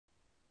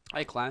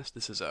Hi class,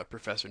 this is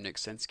Professor Nick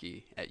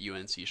Sensky at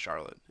UNC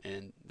Charlotte,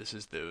 and this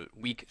is the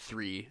Week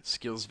 3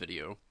 skills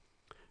video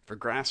for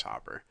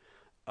Grasshopper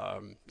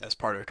as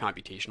part of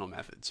computational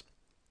methods.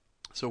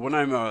 So what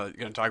I'm going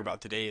to talk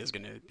about today is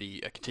going to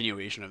be a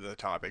continuation of the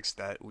topics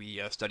that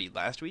we studied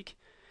last week.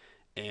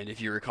 And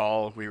if you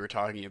recall, we were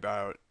talking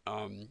about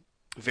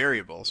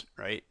variables,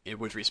 right,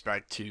 with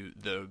respect to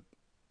the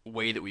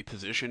way that we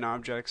position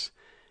objects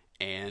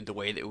and the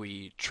way that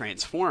we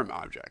transform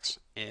objects.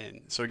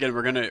 And so again,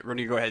 we're gonna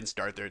go ahead and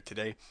start there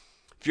today.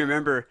 If you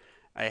remember,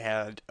 I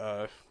had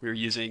we were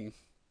using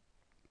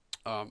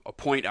a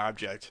point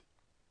object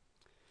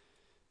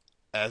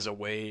as a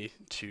way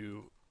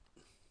to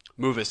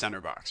move a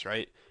center box,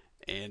 right?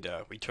 And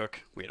we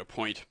had a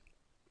point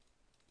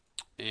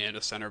and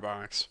a center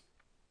box,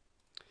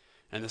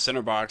 and the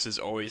center box is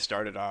always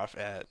started off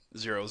at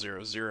 0,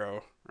 0,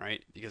 0,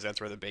 right? Because that's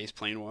where the base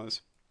plane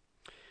was.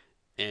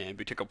 And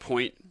we took a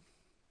point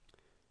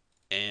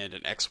and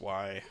an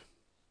XY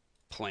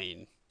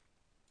plane,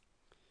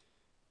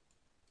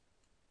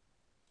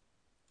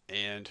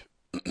 and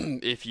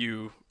if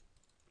you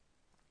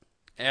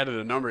added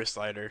a number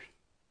slider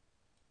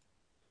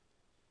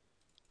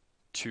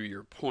to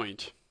your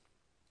point,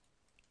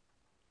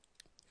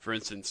 for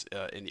instance,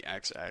 in the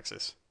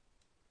x-axis,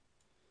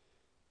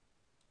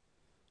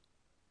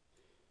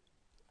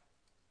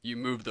 you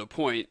move the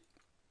point,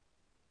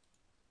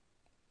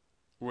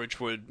 which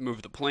would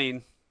move the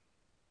plane,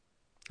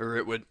 or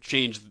it would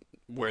change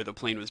where the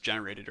plane was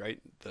generated,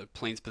 right? The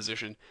plane's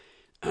position,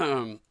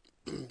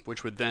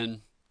 which would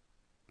then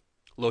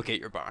locate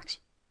your box.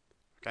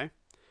 Okay?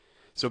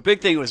 So a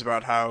big thing was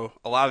about how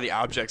a lot of the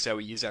objects that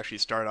we use actually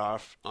start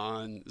off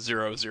on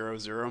 0, 0,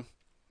 0,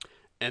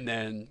 and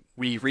then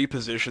we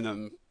reposition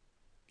them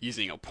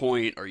using a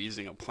point or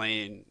using a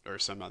plane or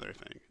some other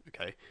thing.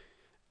 Okay?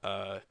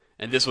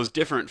 And this was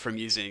different from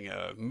using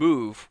a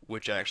move,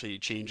 which actually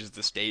changes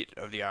the state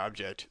of the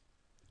object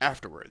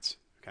afterwards.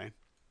 Okay?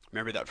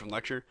 Remember that from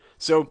lecture?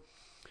 So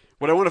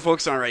what I want to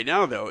focus on right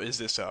now, though, is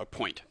this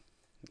point.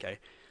 Okay?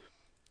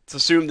 Let's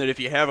assume that if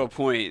you have a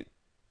point,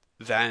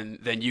 then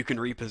you can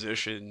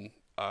reposition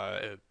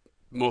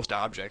most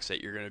objects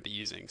that you're going to be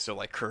using. So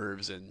like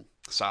curves and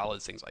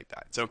solids, things like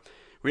that. So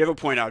we have a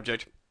point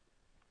object,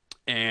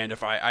 and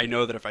if I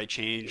know that if I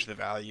change the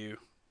value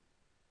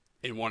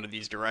in one of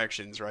these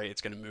directions, right,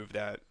 it's going to move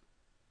that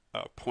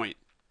point.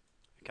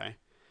 Okay.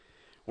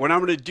 What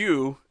I'm going to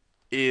do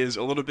is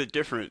a little bit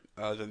different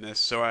than this.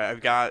 So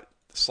I've got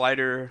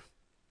slider,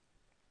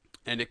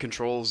 and it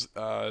controls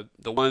the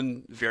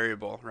one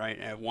variable, right?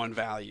 I have one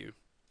value.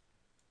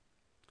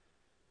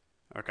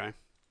 Okay.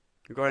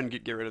 Go ahead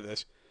and get rid of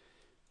this.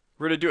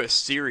 We're going to do a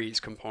series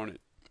component,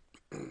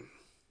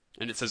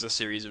 and it says a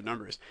series of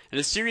numbers. And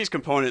a series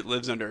component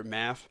lives under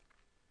math.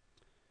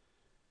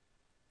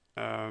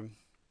 Trying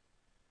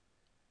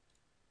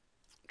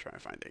to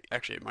find it.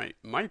 Actually, it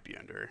might be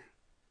under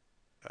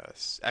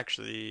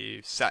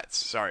actually sets.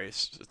 Sorry,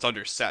 it's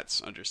under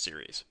sets under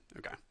series.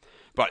 Okay,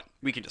 but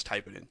we can just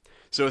type it in.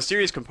 So a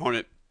series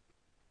component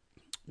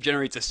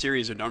generates a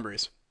series of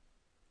numbers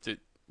to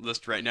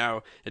list right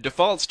now. It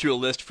defaults to a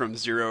list from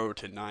 0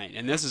 to 9,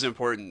 and this is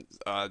important.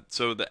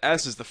 So the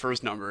S is the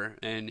first number,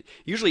 and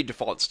usually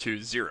defaults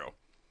to 0.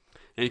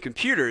 And in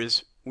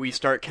computers, we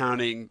start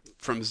counting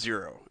from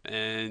 0,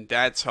 and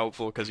that's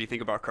helpful because you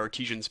think about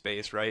Cartesian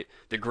space, right?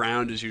 The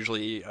ground is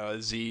usually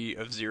z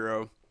of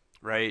 0,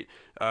 right?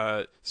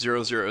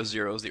 0, 0,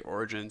 0 is the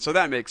origin, so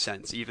that makes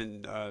sense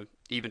even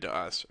to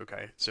us.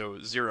 Okay,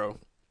 so 0.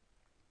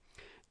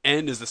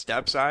 N is the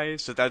step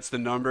size, so that's the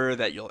number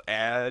that you'll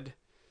add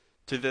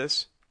to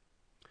this.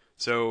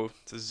 So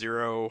it's a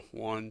 0,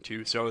 1,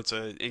 2, so it's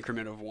an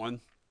increment of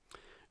 1.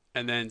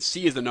 And then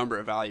C is the number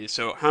of values.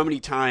 So how many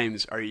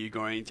times are you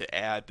going to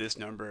add this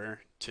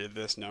number to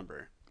this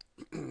number?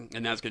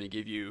 And that's going to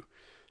give you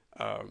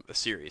a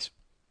series.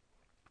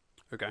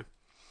 Okay.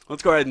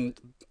 Let's go ahead and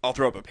I'll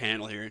throw up a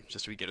panel here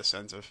just so we get a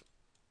sense of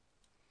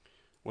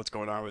what's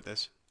going on with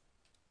this.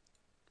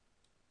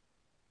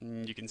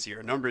 And you can see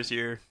our numbers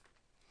here.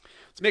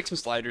 Let's make some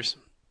sliders.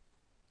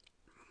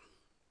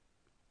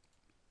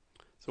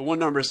 So one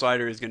number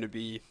slider is going to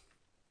be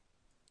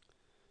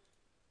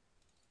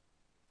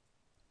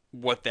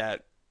what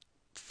that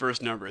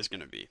first number is going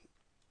to be.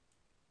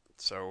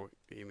 So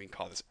we can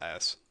call this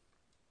S.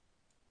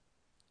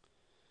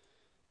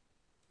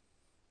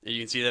 And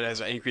you can see that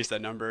as I increase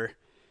that number,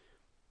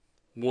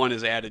 1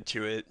 is added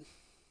to it,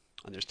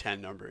 and there's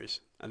 10 numbers.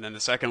 And then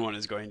the second one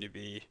is going to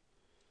be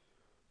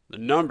the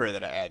number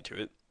that I add to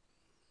it.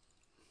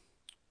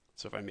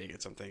 So if I make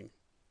it something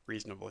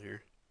reasonable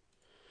here.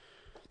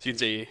 So you can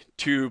say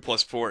 2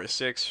 plus 4 is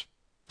 6,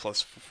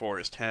 plus 4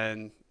 is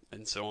 10,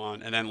 and so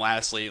on. And then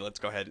lastly, let's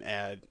go ahead and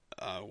add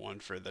one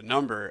for the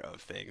number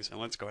of things. And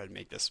let's go ahead and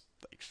make this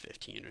like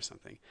 15 or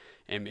something,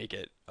 and make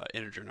it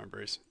integer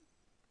numbers.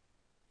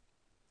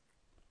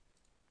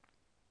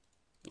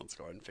 Let's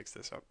go ahead and fix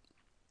this up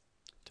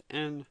to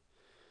n.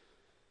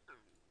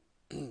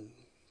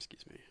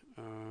 Excuse me.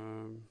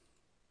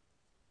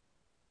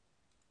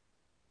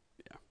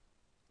 Yeah.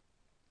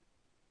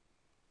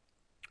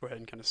 go ahead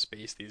and kind of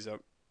space these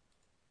up.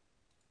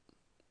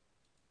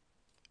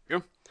 There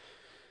we go.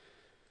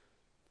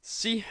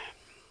 See?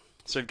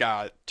 So I've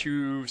got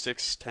 2,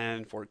 6,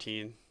 10,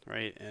 14,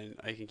 right? And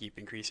I can keep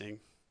increasing.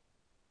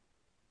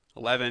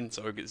 11,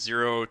 so I get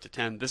 0 to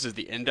 10. This is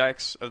the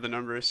index of the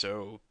number,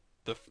 so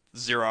the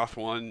 0th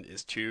one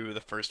is 2,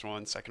 the first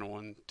one, second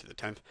one to the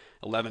 10th.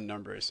 11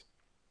 numbers.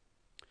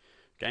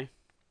 Okay?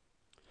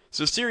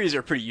 So series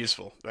are pretty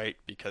useful, right?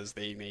 Because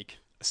they make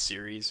a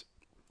series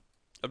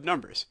of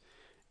numbers.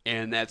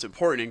 And that's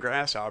important in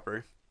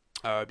Grasshopper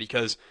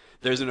because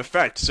there's an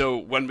effect. So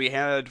when we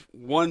had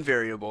one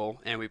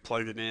variable and we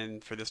plugged it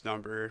in for this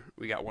number,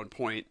 we got 1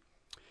 point.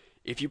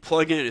 If you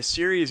plug in a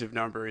series of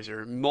numbers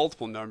or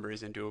multiple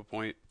numbers into a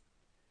point,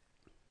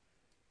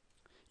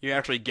 you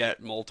actually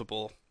get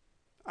multiple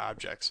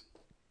objects.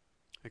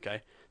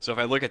 Okay, so if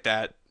I look at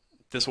that,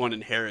 this one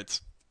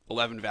inherits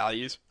 11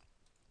 values.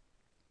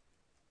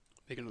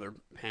 Make another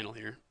panel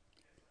here.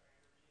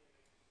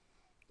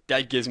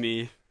 That gives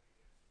me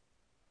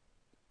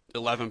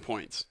 11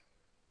 points.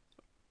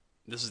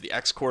 This is the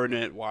x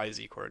coordinate, y,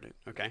 z coordinate.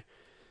 Okay.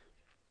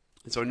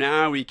 And so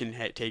now we can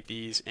take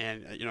these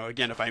and,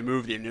 again, if I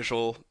move the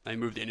initial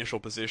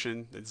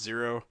position, that's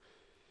 0.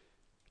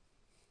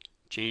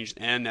 Change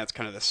n, that's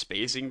kind of the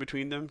spacing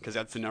between them, because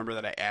that's the number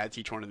that I add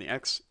to each one in the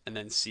x, and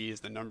then c is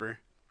the number.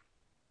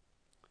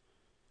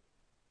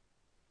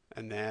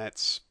 And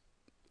that's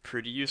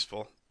pretty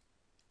useful.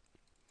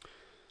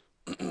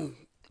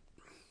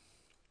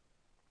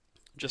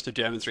 Just to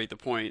demonstrate the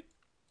point,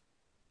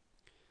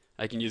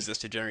 I can use this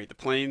to generate the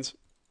planes,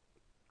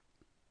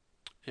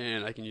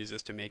 and I can use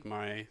this to make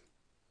my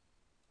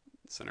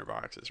center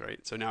boxes,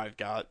 right? So now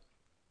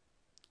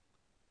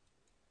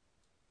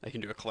I can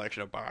do a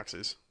collection of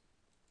boxes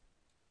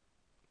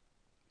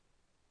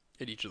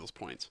at each of those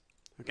points,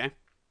 okay?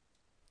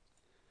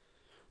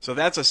 So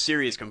that's a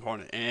series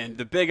component, and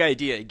the big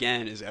idea,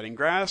 again, is that in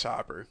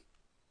Grasshopper,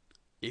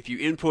 if you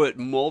input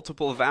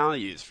multiple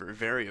values for a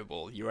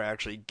variable, you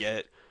actually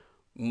get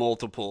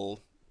multiple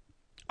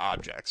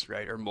objects,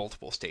 right? Or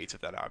multiple states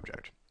of that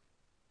object.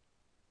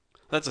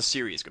 That's a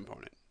series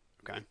component,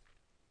 okay?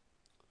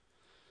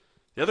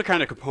 The other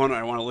kind of component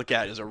I want to look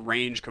at is a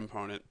range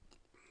component.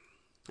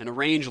 And a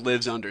range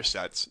lives under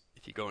sets.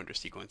 If you go under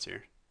sequence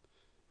here,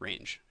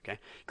 range, okay?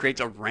 Creates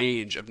a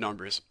range of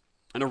numbers.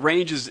 And a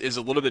range is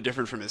a little bit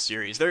different from a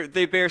series.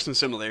 They bear some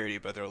similarity,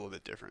 but they're a little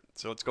bit different.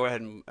 So let's go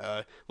ahead and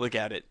look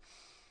at it.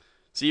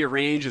 See, a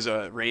range is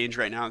a range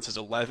right now. It says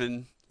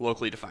 11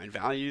 locally defined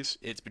values.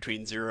 It's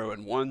between 0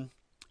 and 1.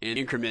 And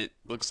increment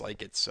looks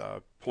like it's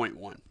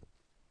 0.1.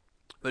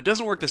 But it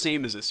doesn't work the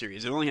same as a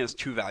series. It only has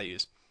 2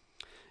 values.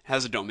 It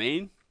has a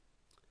domain,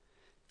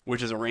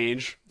 which is a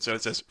range. So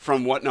it says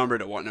from what number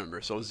to what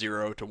number. So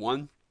 0 to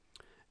 1.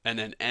 And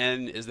then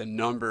n is the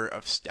number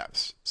of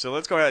steps. So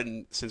let's go ahead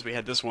and, since we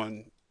had this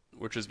one,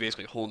 which is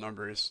basically whole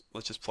numbers,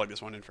 let's just plug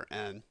this one in for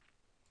n.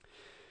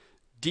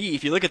 D,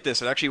 if you look at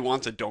this, it actually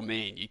wants a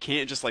domain. You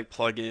can't just like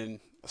plug in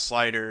a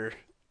slider.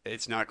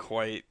 It's not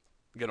quite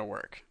gonna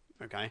work.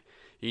 Okay,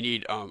 you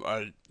need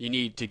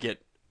to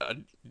get a.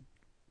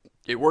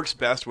 It works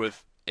best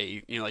with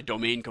a like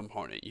domain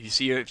component. You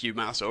see if you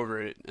mouse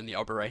over it in the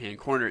upper right hand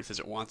corner, it says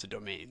it wants a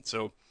domain.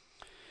 So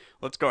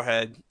let's go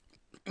ahead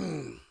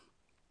and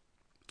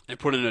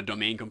put in a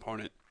domain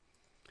component.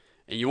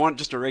 And you want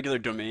just a regular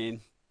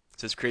domain. It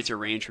says creates a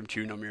range from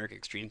 2 numeric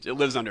extremes. It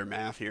lives under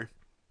math here.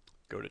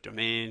 Go to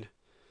domain.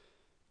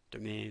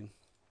 Domain.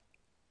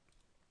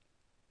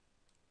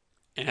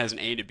 It has an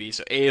A to B.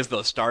 So A is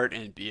the start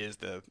and B is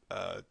the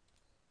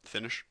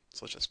finish.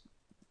 So let's just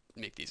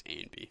make these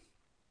A and B.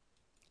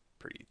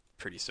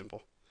 Pretty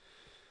simple.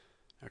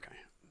 Okay.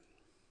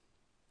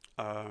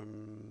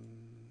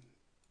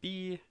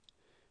 B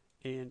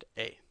and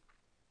A.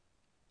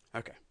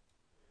 Okay.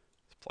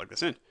 Let's plug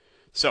this in.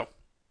 So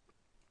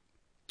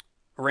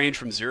a range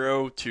from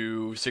 0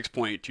 to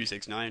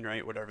 6.269,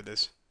 right? Whatever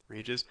this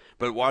range is.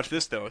 But watch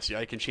this though. See,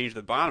 I can change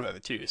the bottom of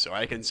it too. So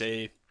I can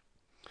say,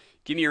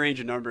 give me a range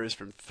of numbers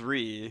from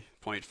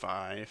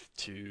 3.5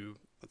 to,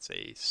 let's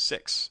say,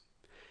 6.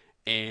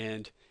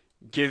 And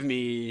give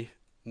me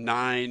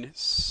 9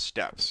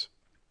 steps.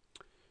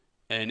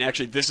 And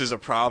actually, this is a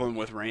problem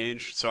with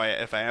range. So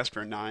if I ask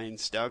for 9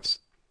 steps,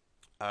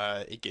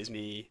 it gives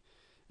me,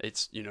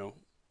 it's,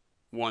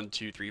 1,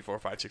 2, 3, 4,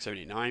 5, 6, 7,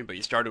 8, 9, but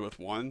you started with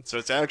 1. So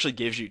it actually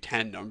gives you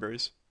 10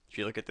 numbers. If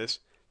you look at this,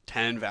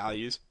 10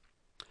 values.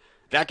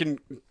 That can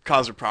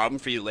cause a problem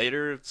for you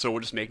later, so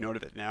we'll just make note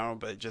of it now.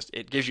 But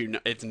it gives you,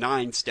 it's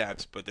 9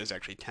 steps, but there's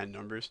actually 10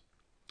 numbers.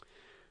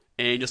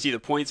 And you'll see the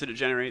points that it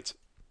generates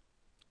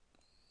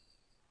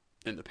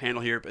in the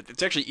panel here, but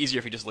it's actually easier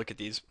if you just look at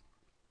these.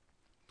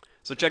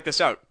 So check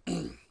this out.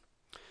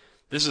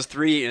 This is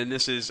 3 and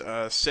this is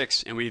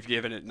 6, and we've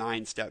given it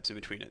 9 steps in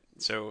between it.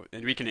 So,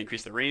 and we can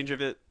increase the range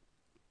of it.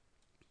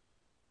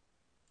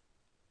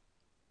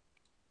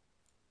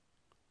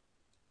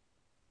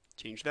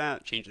 Change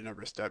that, change the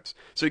number of steps.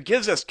 So it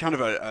gives us kind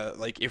of a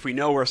like, if we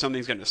know where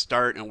something's going to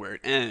start and where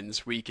it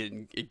ends,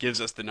 it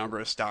gives us the number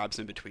of stops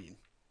in between.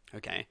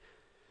 Okay.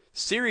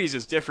 Series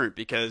is different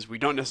because we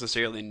don't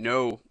necessarily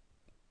know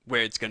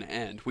where it's going to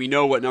end. We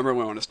know what number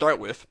we want to start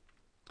with,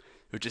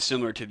 which is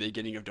similar to the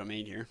beginning of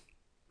domain here.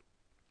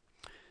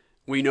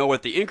 We know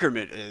what the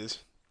increment is,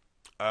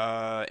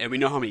 and we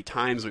know how many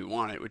times we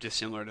want it, which is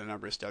similar to the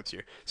number of steps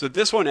here. So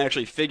this one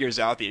actually figures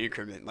out the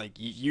increment. Like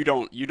you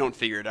don't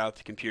figure it out;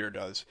 the computer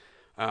does,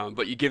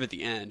 but you give it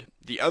the end.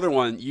 The other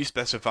one, you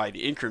specify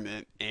the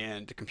increment,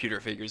 and the computer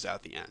figures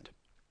out the end.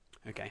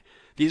 Okay,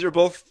 these are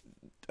both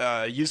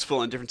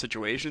useful in different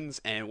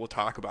situations, and we'll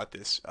talk about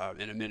this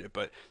in a minute.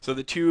 But so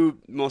the two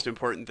most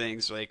important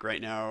things, like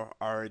right now,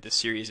 are the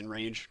series and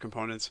range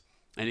components.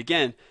 And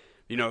again,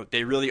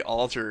 they really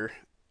alter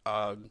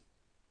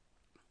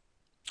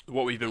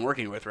what we've been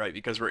working with, right?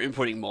 Because we're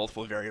inputting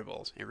multiple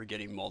variables and we're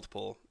getting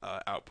multiple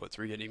outputs.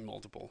 We're getting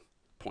multiple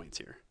points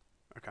here.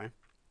 Okay,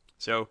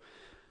 so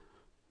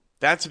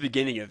that's the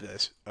beginning of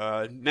this.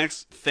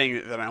 Next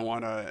thing that I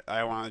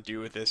wanna do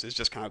with this is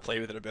just kind of play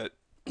with it a bit.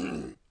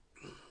 If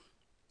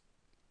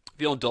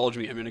you'll indulge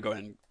me, I'm gonna go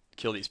ahead and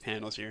kill these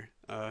panels here.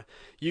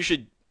 You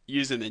should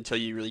use them until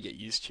you really get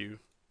used to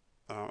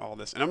all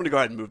this. And I'm gonna go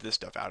ahead and move this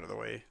stuff out of the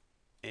way,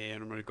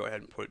 and I'm gonna go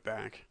ahead and put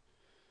back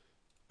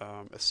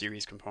a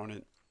series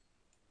component.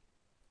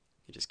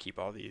 You just keep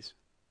all these.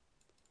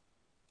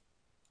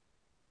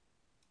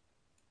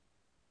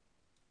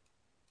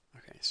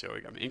 Okay, so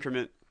we got my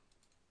increment.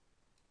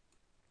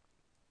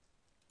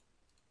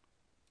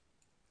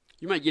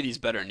 You might give these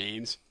better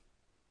names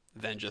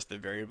than just the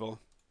variable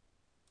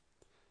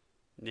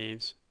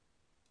names.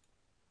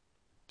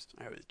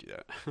 I always do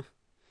that. All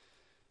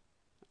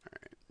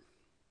right.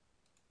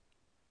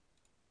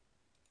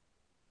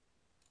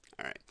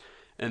 All right.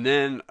 And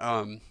then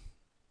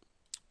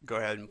go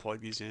ahead and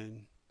plug these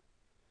in.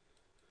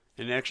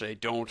 And actually, I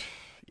don't.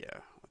 Yeah,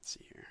 let's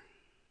see here.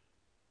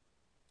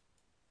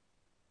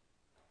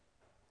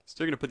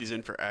 Still going to put these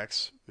in for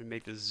x. We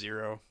make this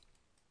 0.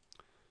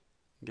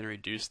 I'm going to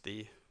reduce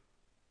the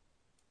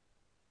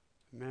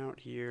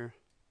amount here.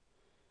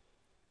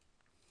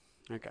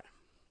 Okay.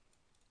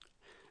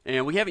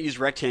 And we haven't used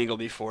rectangle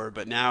before,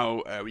 but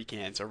now we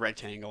can. So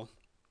rectangle.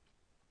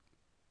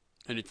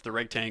 And it's the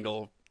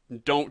rectangle.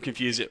 Don't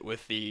confuse it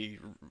with the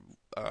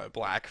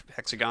black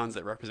hexagons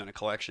that represent a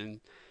collection.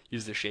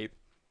 Use the shape.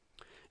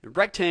 The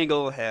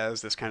rectangle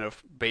has this kind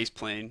of base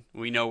plane.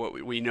 We know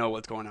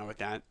what's going on with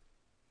that.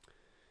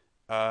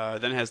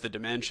 Then it has the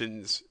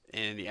dimensions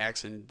in the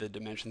x and the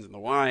dimensions in the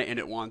y, and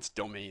it wants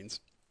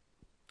domains.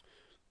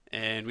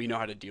 And we know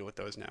how to deal with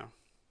those now.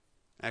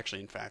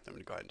 Actually, in fact, I'm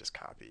going to go ahead and just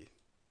copy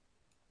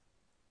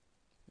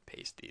and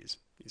paste these.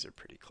 These are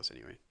pretty close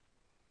anyway.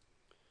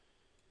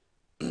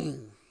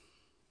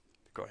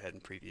 Go ahead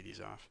and preview these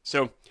off.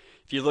 So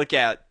if you look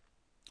at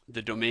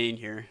the domain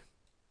here,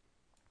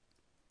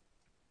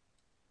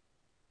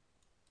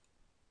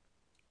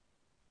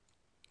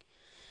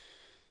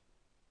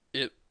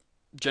 it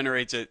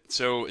generates it.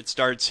 So it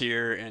starts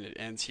here and it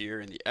ends here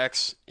in the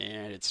x,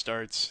 and it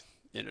starts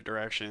in a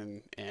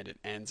direction and it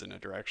ends in a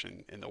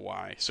direction in the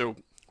y. So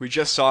we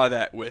just saw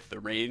that with the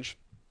range,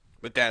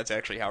 but that's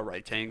actually how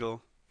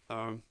rectangle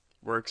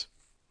works.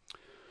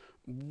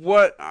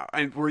 What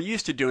we're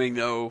used to doing,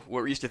 though,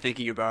 what we're used to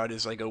thinking about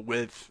is like a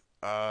width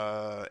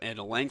and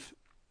a length.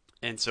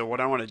 And so what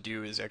I want to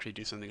do is actually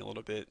do something a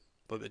little bit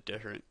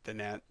different than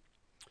that.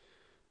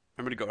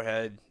 I'm going to go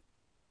ahead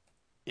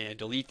and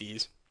delete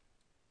these,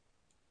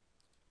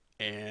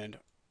 and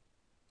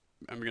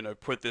I'm going to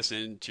put this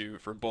into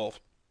for both.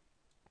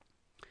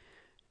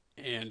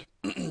 And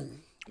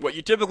what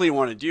you typically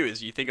want to do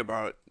is you think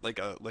about like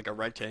a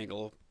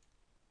rectangle.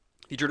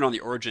 You turn on the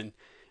origin.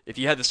 If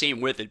you had the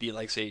same width, it'd be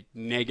like, say,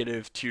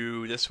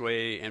 -2 this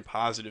way and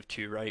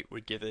 +2, right?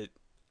 Would give it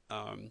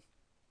a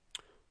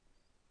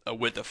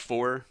width of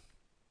 4.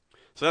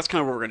 So that's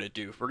kind of what we're going to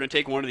do. We're going to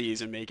take one of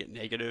these and make it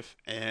negative.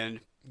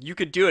 And you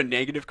could do a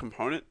negative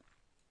component.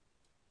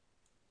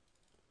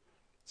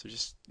 So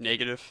just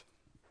negative,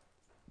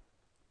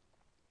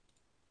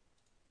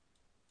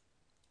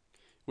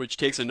 which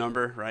takes a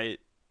number, right?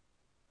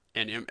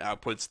 And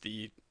outputs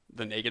the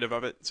negative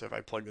of it. So if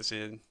I plug this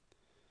in,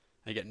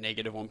 I get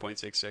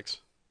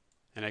 -1.66,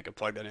 and I could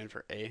plug that in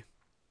for A.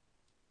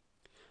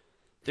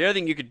 The other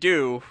thing you could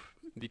do,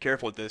 be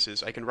careful with this,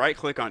 is I can right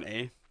click on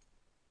A,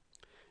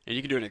 and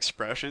you can do an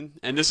expression,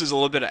 and this is a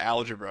little bit of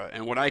algebra,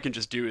 and what I can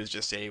just do is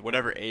just say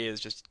whatever A is,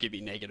 just give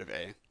me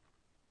 -A.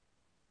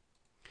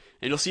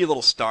 And you'll see a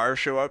little star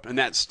show up, and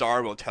that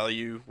star will tell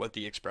you what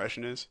the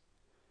expression is.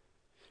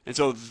 And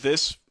so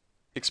this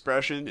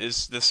expression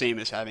is the same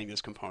as having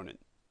this component.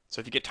 So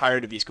if you get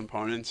tired of these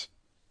components,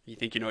 you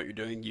think you know what you're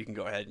doing, you can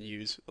go ahead and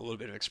use a little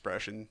bit of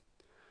expression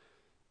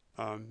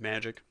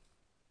magic.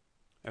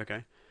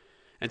 Okay.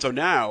 And so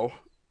now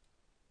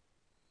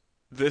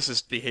this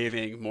is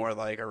behaving more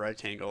like a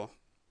rectangle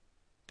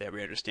that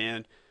we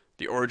understand.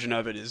 The origin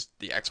of it is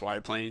the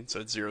xy plane, so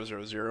it's 0,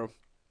 0, 0.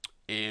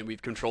 And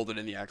we've controlled it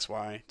in the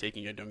xy,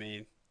 taking a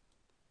domain.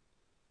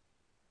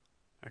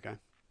 Okay.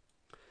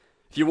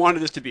 If you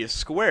wanted this to be a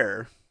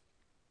square,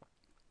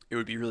 it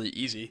would be really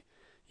easy.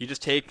 You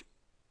just take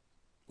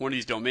one of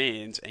these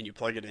domains and you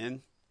plug it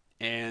in,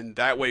 and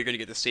that way you're going to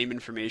get the same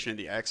information in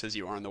the x as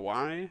you are in the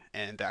y,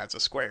 and that's a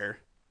square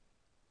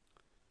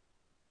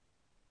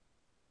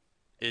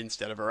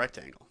instead of a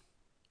rectangle.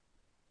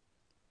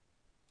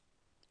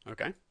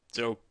 Okay,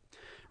 so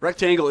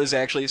rectangle is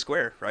actually a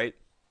square, right?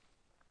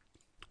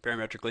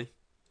 Parametrically.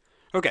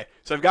 Okay,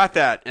 so I've got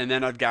that, and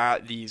then I've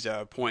got these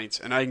points,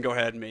 and I can go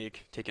ahead and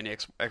take an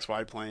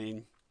XY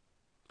plane,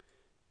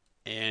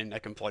 and I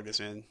can plug this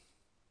in,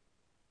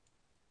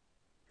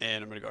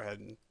 and I'm going to go ahead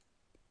and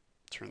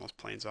turn those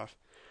planes off.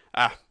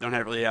 Don't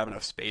really have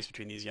enough space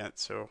between these yet,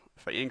 so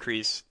if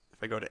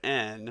I go to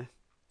n,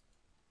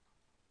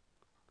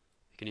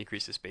 I can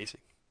increase the spacing.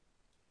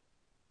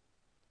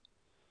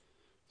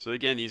 So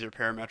again, these are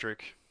parametric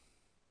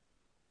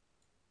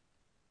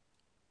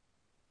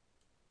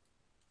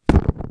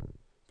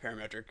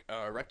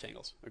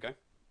rectangles.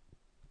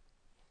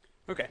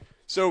 Okay,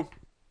 so you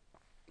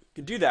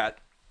can do that,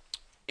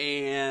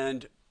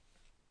 and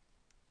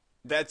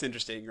that's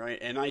interesting, right?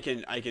 And I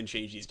can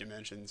change these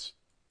dimensions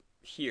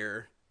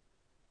here,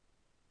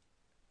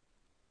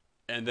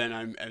 and then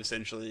I'm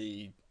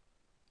essentially,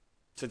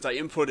 since I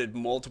inputted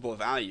multiple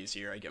values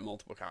here, I get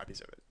multiple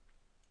copies of it.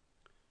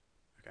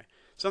 Okay,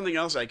 something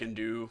else I can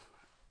do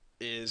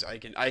is I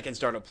can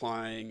start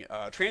applying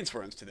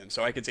transforms to them.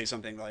 So I could say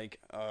something like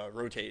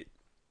rotate.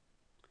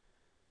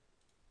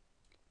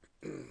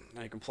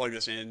 I can plug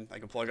this in. I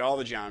can plug all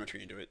the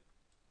geometry into it.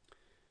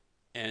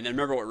 And then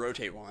remember what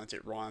rotate wants.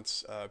 It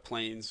wants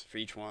planes for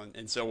each one.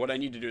 And so what I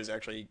need to do is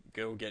actually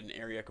go get an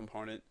area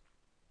component,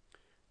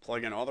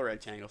 plug in all the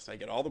rectangles. So I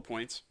get all the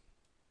points.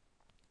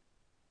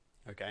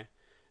 Okay.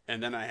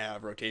 And then I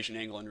have rotation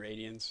angle and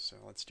radians. So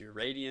let's do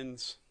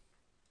radians.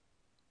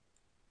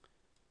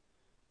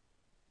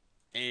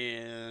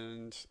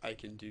 And I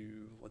can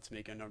do, let's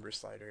make a number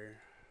slider.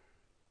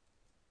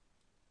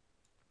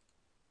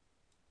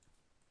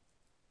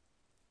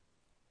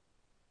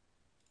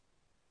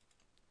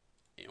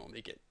 And we'll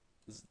make it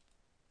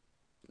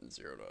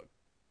 0 to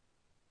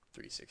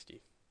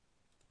 360.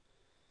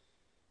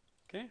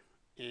 Okay,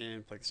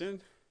 and plug this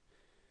in.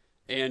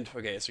 And,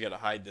 okay, so we got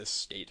to hide this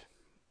state.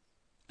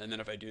 And then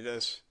if I do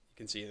this, you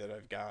can see that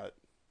I've got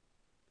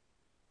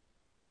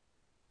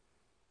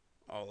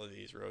all of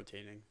these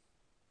rotating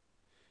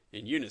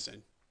in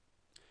unison.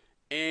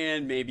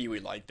 And maybe we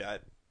like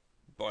that,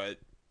 but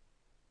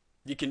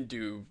you can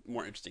do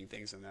more interesting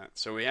things than that.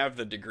 So we have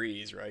the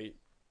degrees, right?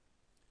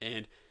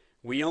 And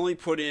we only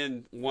put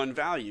in one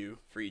value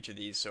for each of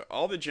these. So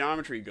all the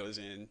geometry goes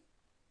in,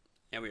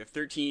 and we have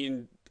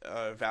 13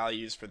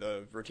 values for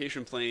the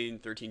rotation plane,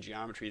 13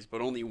 geometries,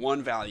 but only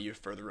one value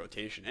for the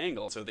rotation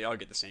angle, so they all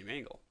get the same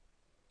angle.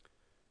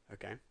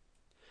 Okay?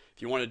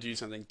 If you want to do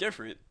something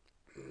different,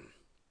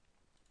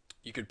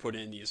 you could put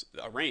in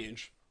a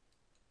range.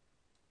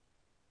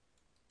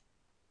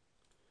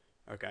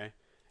 Okay?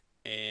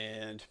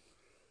 And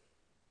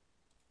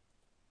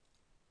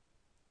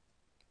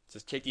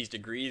just take these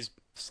degrees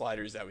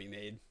sliders that we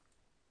made,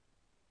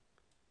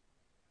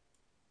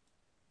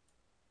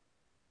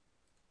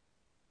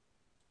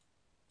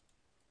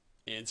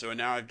 and so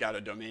now I've got a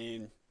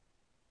domain,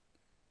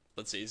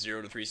 let's say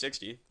 0 to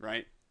 360,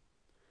 right?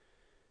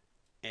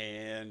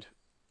 And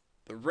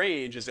the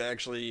range is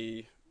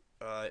actually,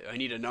 I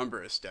need a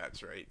number of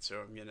steps, right?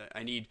 So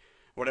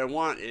what I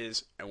want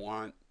is, I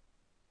want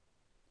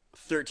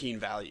 13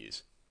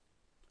 values,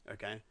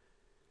 okay?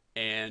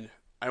 And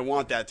I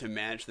want that to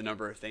match the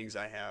number of things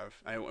I have.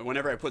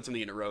 Whenever I put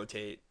something into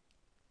rotate,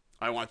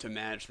 I want to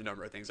match the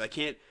number of things. I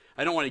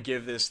don't want to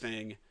give this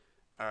thing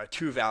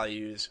 2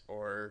 values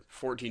or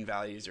 14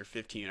 values or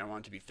 15. I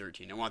want it to be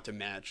 13. I want to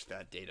match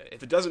that data.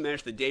 If it doesn't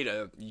match the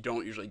data, you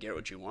don't usually get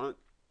what you want.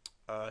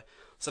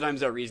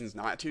 Sometimes there are reasons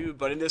not to,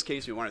 but in this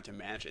case, we want it to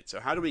match it.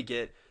 So how do we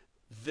get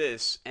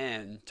this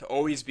n to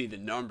always be the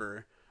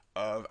number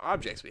of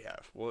objects we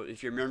have? Well,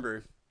 if you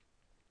remember,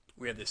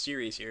 we have this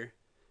series here,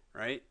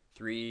 right?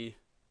 3,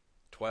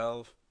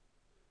 12.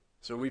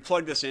 So we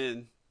plug this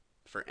in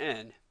for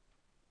n,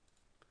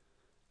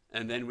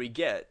 and then we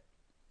get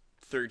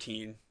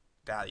 13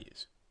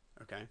 values.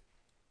 Okay?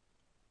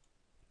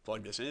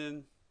 Plug this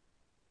in.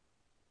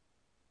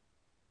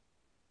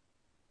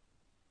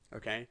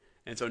 Okay?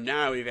 And so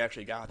now we've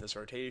actually got this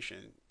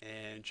rotation.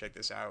 And check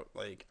this out.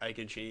 Like, I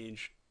can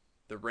change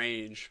the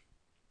range.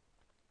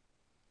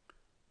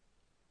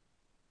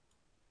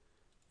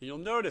 And you'll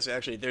notice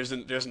actually there's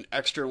an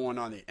extra one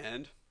on the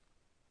end.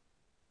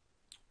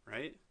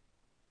 Right?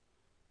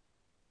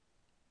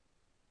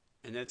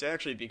 And that's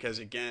actually because,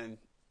 again,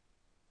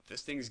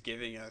 this thing's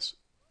giving us,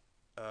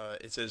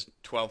 it says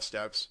 12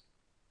 steps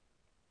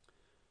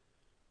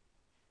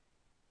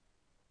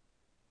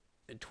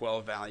and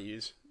 12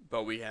 values,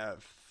 but we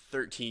have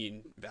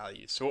 13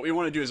 values. So what we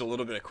want to do is a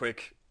little bit of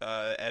quick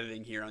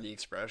editing here on the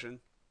expression.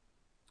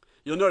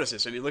 You'll notice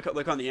this. I mean,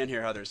 look on the end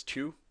here how there's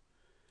 2.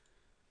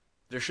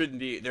 There's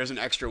an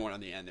extra one on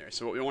the end there.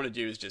 So what we want to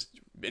do is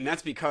and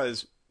that's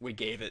because we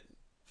gave it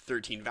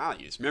 13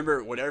 values.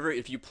 Remember,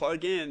 if you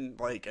plug in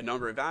like a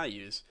number of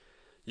values,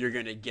 you're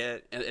going to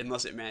get,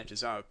 unless it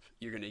matches up,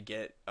 you're going to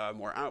get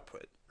more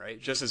output,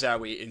 right? Just as how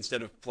we,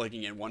 instead of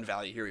plugging in one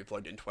value here, we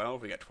plugged in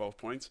 12, we got 12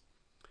 points.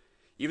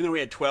 Even though we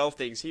had 12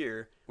 things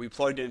here, we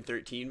plugged in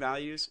 13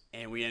 values,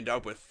 and we end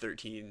up with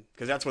 13,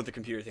 because that's what the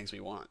computer thinks we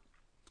want.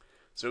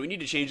 So we need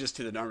to change this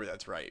to the number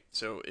that's right.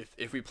 So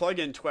if we plug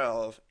in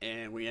 12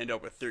 and we end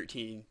up with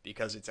 13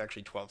 because it's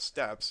actually 12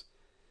 steps,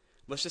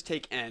 let's just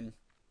take n,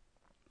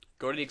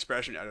 go to the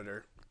expression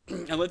editor,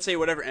 and let's say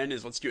whatever n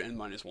is, let's do n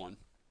minus 1.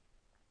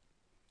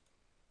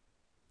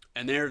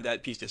 And there,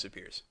 that piece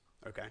disappears.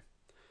 Okay.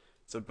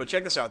 So, but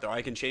check this out though.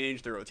 I can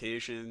change the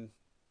rotation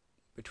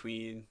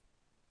between,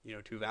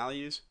 two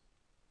values.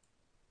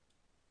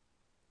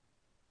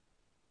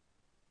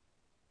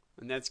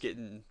 And that's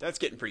getting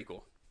pretty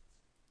cool.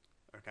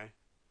 Okay.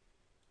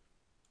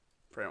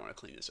 Probably want to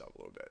clean this up a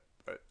little bit,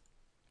 but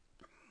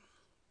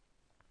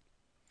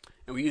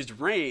and we used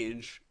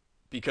range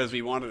because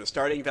we wanted a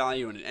starting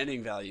value and an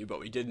ending value, but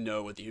we didn't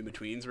know what the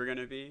in-betweens were going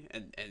to be,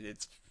 and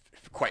it's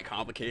quite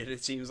complicated,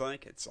 it seems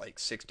like. It's like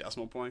 6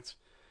 decimal points.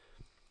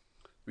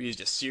 We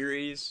used a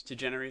series to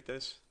generate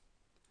this.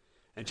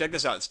 And check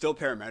this out, it's still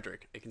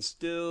parametric. It can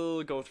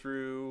still go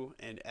through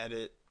and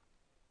edit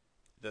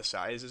the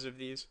sizes of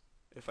these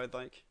if I'd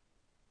like.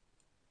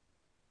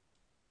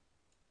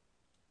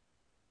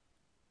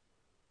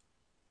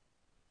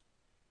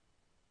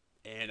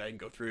 And I can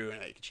go through and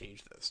I can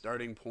change the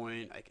starting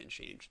point. I can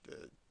change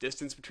the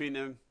distance between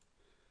them.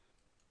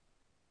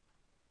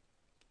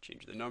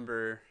 Change the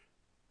number.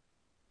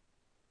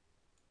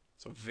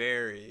 So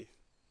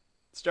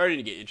starting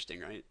to get interesting,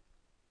 right?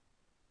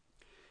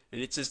 And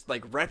it's just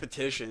like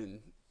repetition,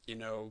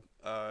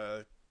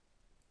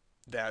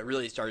 that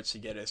really starts to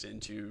get us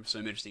into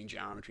some interesting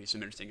geometry,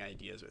 some interesting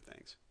ideas with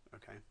things.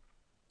 Okay.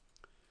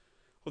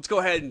 Let's go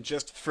ahead and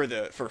just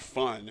for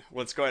fun,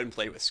 let's go ahead and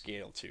play with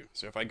scale too.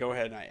 So if I go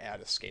ahead and I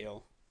add a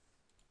scale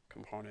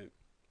component,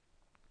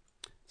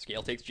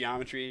 scale takes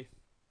geometry.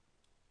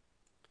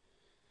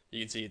 You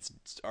can see it's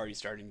already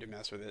starting to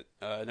mess with it.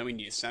 Then we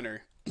need a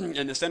center.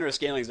 And the center of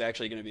scaling is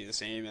actually going to be the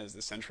same as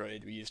the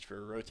centroid we used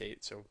for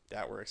rotate, so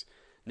that works.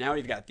 Now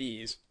we've got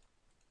these.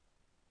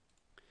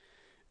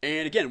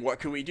 And again, what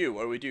can we do?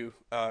 What do we do?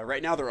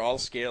 Right now they're all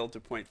scaled to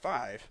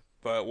 0.5,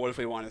 but what if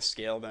we want to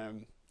scale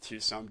them to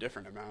some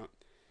different amount?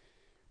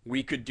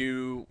 We could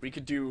do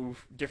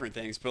different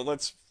things, but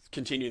let's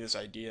continue this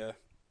idea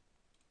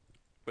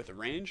with a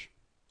range.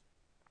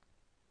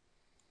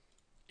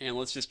 And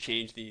let's just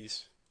change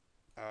these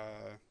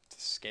to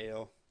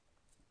scale.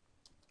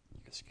 I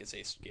guess you could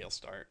say scale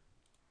start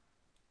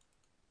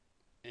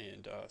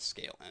and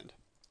scale end.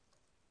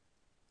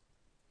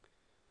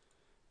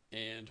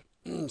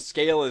 And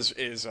scale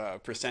is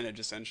percentage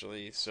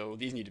essentially, so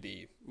these need to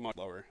be much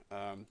lower.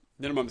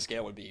 Minimum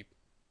scale would be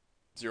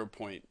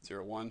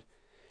 0.01,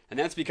 and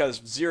that's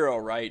because 0,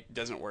 right,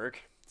 doesn't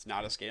work. It's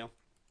not a scale.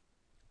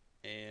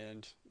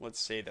 And let's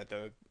say that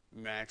the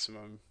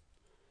maximum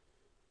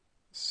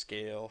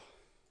scale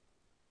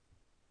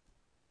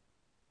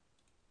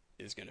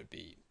is going to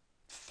be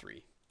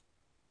 3.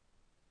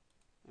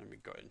 Let me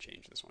go ahead and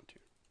change this one too,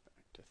 back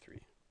to 3.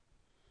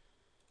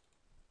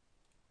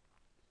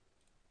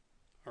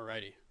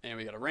 Alrighty, and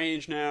we got a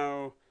range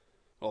now.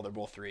 Well, they're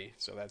both 3,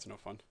 so that's no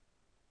fun.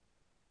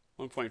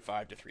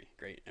 1.5 to 3,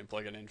 great. And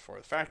plug it in for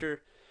the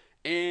factor,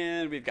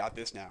 and we've got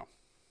this now.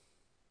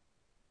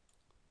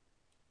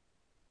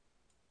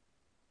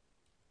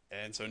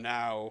 And so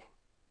now,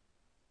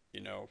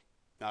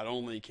 not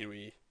only can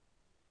we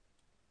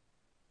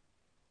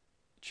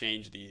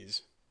change the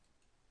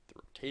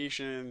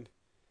rotation,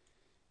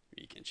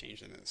 we can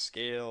change them in the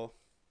scale.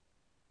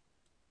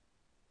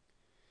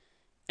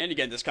 And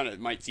again, this kind of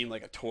might seem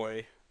like a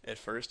toy at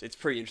first. It's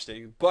pretty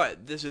interesting,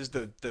 but this is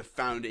the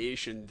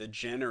foundation, the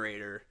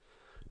generator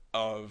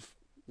of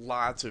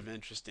lots of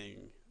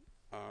interesting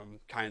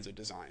kinds of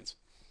designs.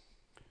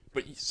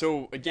 But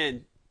so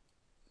again,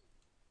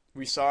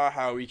 we saw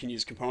how we can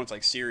use components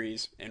like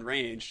series and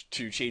range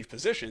to change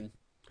position,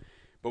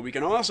 but we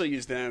can also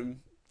use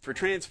them for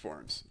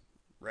transforms,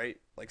 right?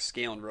 Like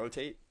scale and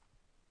rotate.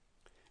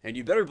 And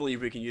you better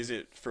believe we can use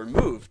it for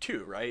move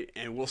too, right?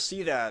 And we'll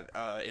see that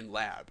in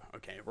lab.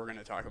 Okay, we're going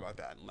to talk about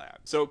that in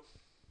lab. So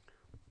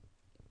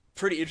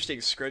pretty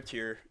interesting script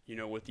here,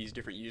 with these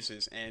different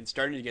uses and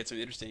starting to get some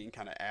interesting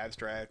kind of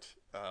abstract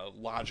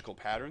logical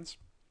patterns.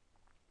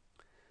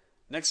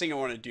 Next thing I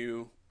want to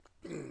do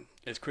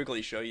is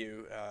quickly show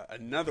you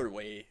another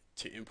way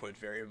to input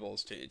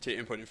variables, to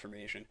input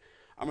information.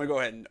 I'm going to go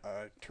ahead and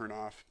turn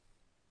off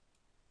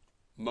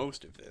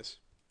most of this.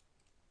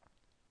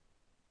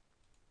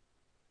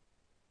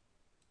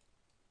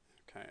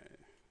 Okay.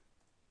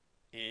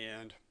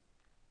 And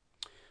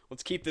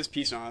let's keep this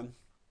piece on.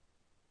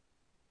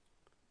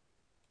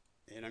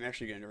 And I'm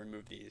actually going to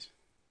remove these.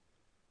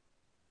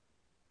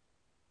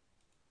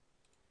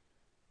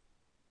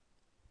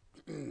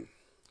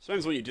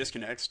 Sometimes when you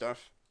disconnect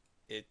stuff,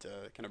 it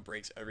kind of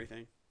breaks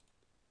everything.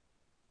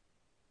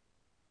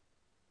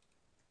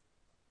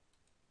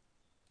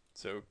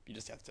 So you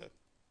just have to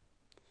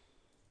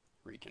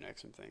reconnect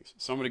some things.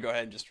 So I'm going to go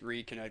ahead and just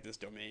reconnect this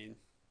domain.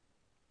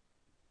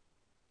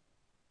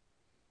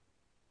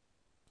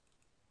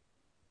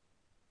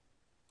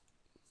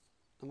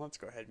 And let's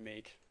go ahead and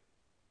make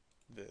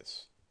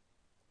this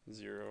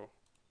 0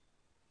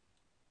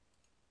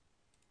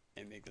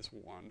 and make this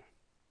 1.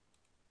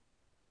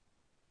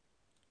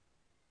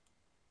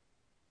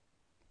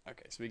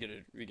 Okay, so we get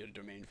a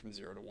domain from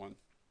 0 to 1.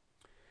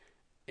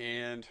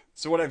 And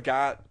so what I've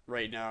got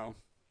right now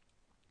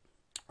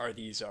are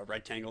these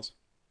rectangles.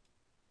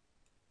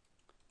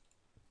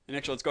 And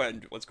actually, let's go ahead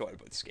and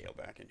put scale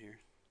back in here.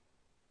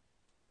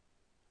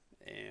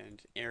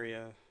 And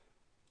area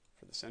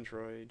for the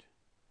centroid.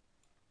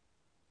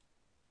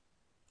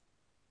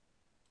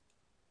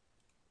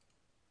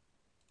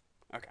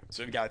 Okay,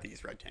 so we've got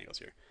these rectangles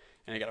here.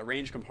 And I got a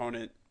range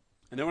component.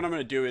 And then what I'm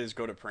going to do is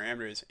go to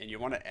parameters, and you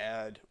want to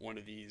add one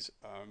of these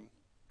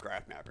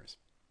graph mappers.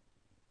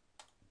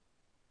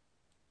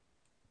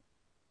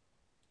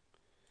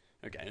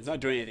 Okay, it's not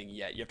doing anything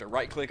yet. You have to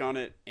right click on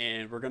it,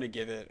 and we're going to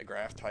give it a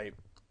graph type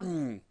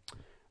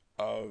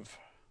of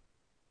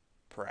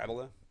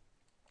parabola.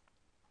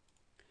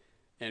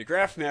 And a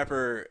graph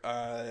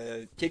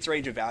mapper takes a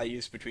range of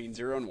values between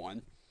 0 and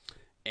 1,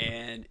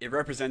 and it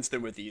represents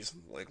them with these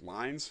like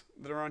lines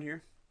that are on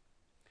here.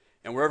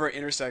 And wherever it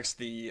intersects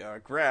the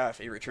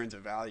graph, it returns a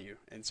value.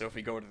 And so if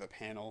we go to the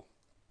panel,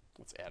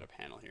 let's add a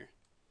panel here.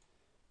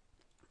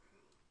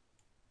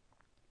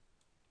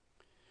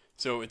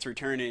 So it's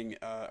returning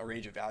a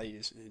range of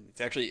values, and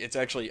it's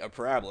actually a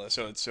parabola.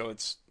 So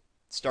it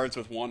starts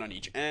with 1 on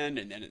each end,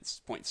 and then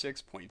it's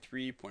 0.6, 0.3,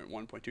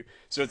 0.1, 0.2.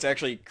 So it's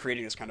actually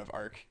creating this kind of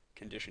arc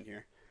condition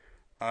here.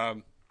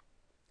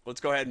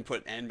 Let's go ahead and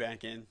put n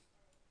back in.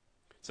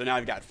 So now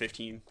I've got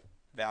 15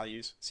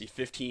 values. See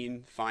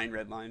 15 fine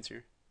red lines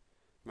here,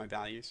 my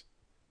values.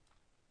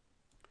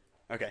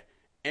 Okay,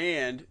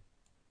 and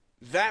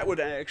that would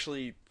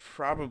actually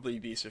probably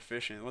be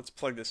sufficient. Let's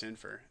plug this in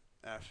for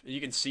f. And you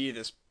can see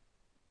this.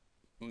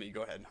 Let me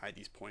go ahead and hide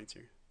these points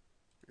here,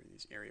 or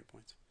these area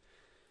points.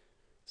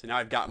 So now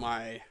I've got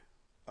my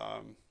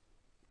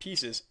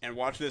pieces, and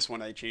watch this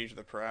when I change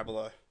the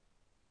parabola.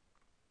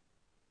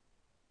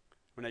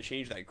 When I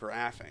change that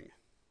graphing,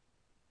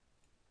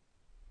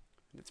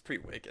 it's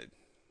pretty wicked.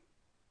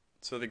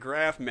 So the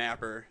graph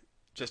mapper,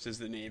 just as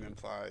the name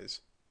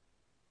implies,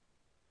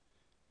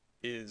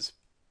 is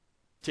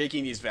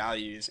taking these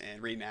values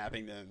and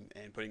remapping them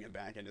and putting them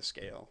back into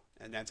scale,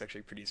 and that's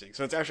actually producing.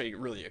 So it's actually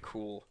really a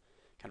cool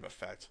kind of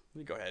effect. Let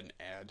me go ahead and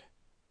add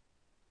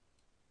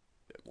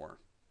a bit more.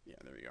 Yeah,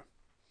 there we go.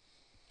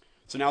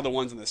 So now the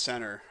ones in the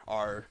center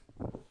are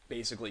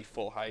basically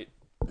full height,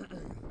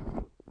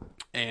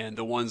 and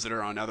the ones that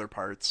are on other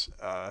parts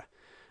are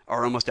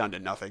almost down to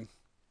nothing.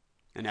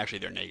 And actually,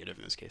 they're negative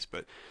in this case.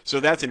 But so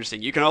that's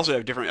interesting. You can also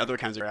have different other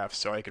kinds of graphs.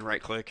 So I can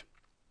right click,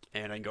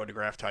 and I can go to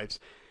graph types,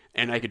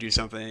 and I could do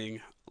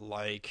something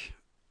like,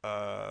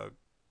 let's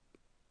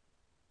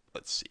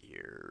see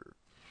here,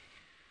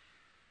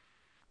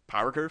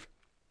 power curve.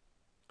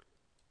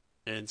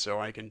 And so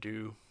I can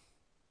do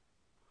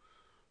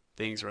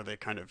things where they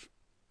kind of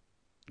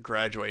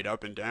graduate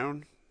up and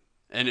down,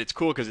 and it's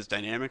cool because it's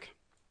dynamic.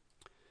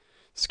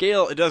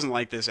 Scale, it doesn't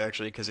like this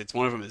actually because it's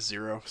one of them is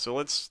 0. So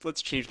let's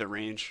change the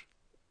range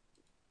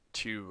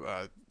to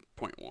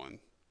 0.1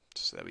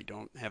 so that we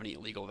don't have any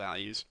illegal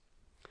values.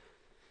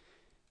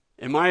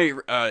 In my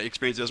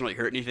experience, it doesn't really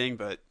hurt anything,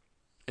 but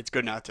it's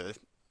good not to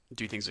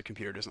do things the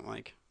computer doesn't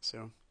like.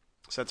 So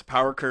that's a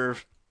power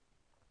curve.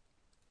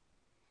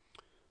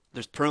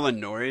 There's Perlin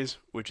noise,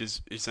 which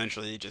is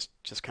essentially just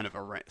kind of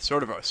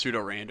sort of a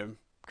pseudo-random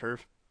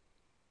curve.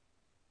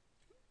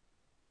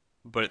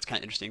 But it's kind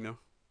of interesting though.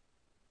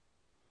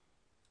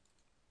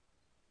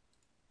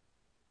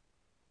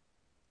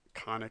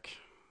 Conic.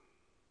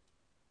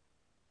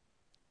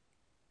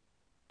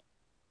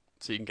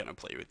 So you can kind of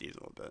play with these a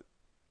little bit.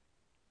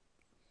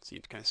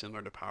 Seems kind of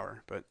similar to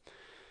power, but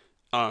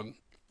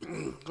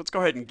let's go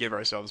ahead and give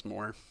ourselves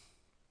more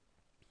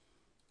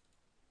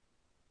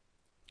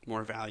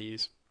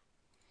values,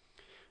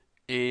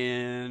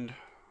 and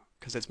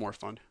because it's more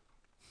fun.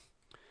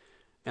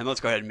 And let's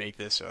go ahead and make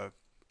this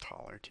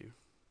taller too.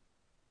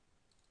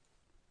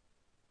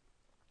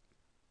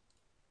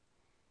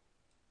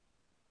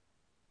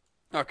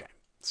 Okay,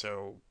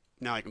 so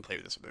now I can play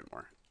with this a bit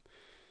more.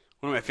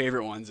 One of my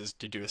favorite ones is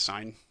to do a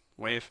sine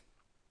wave.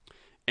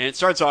 And it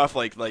starts off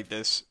like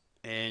this,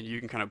 and you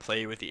can kind of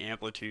play with the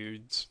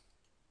amplitudes.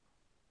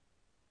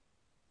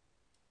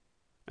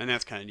 And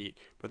that's kind of neat.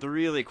 But the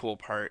really cool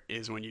part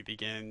is when you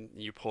begin,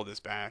 you pull this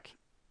back,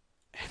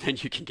 and then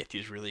you can get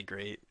these really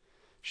great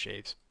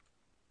shapes.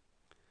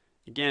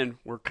 Again,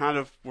 we're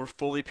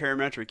fully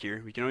parametric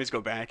here. We can always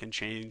go back and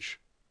change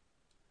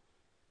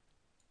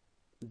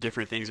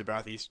different things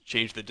about these,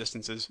 change the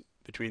distances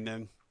between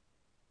them.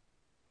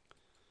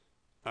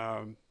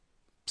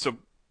 So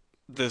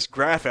this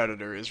graph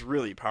editor is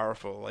really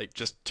powerful, like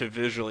just to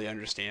visually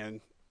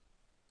understand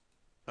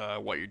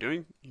what you're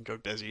doing. You can go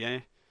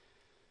Bezier.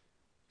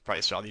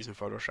 Probably saw these in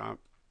Photoshop.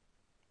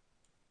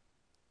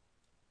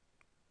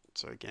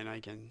 So again, I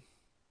can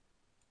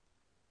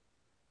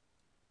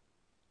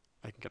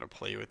I can kind of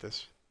play with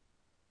this.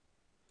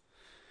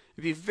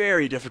 It'd be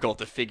very difficult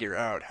to figure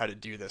out how to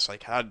do this,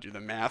 like how to do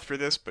the math for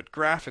this, but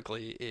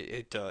graphically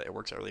it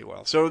works out really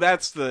well. So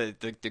that's the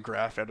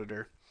graph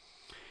editor.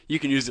 You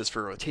can use this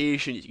for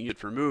rotation, you can use it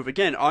for move.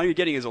 Again, all you're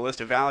getting is a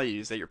list of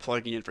values that you're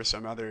plugging in for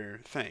some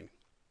other thing.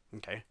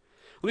 Okay.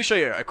 Let me show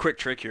you a quick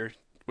trick here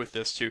with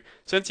this too.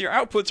 Since your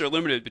outputs are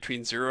limited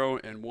between 0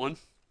 and 1,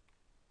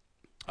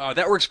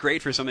 that works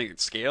great for something at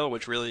scale,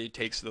 which really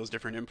takes those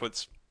different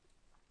inputs.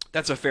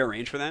 That's a fair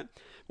range for that.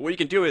 But what you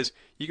can do is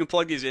you can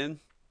plug these in,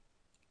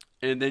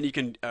 and then you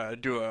can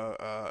do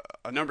a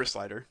number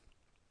slider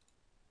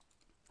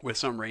with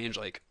some range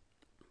like,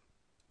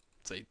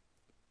 say,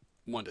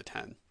 1 to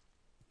 10.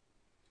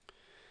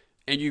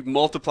 And you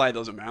multiply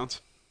those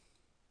amounts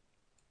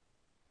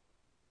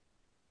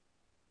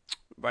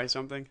by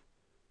something.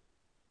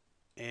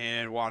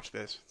 And watch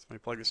this. So let me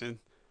plug this in.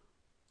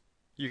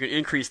 You can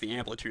increase the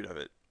amplitude of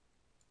it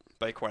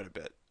by quite a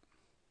bit.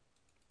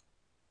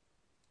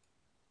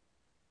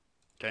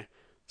 Okay,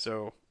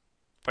 so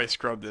if I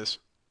scrub this,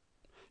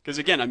 because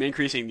again, I'm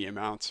increasing the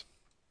amounts.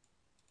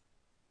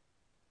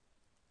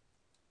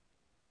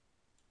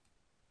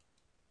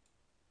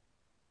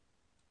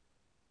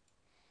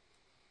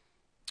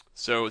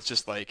 So it's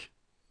just like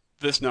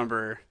this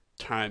number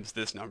times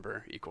this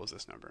number equals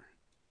this number.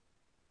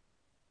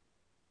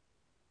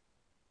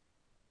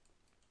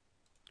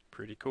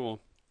 Pretty cool.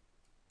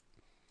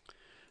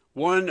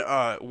 One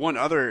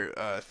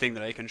other thing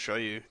that I can show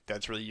you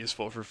that's really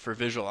useful for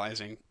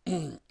visualizing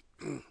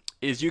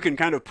is you can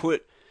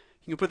put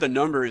the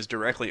numbers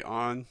directly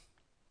on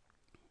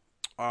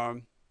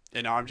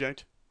an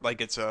object,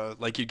 like it's a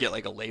like you get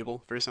like a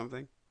label for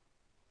something.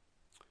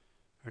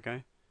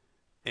 Okay,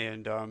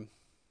 and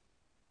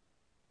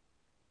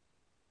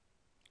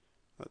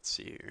let's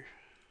see here.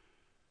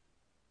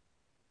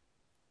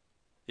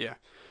 Yeah,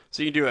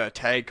 so you can do a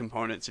tag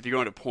component. So if you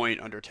go into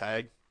point under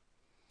tag,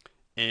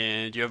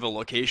 and you have a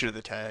location of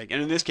the tag,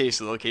 and in this case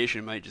the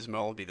location might just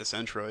well be the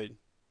centroid,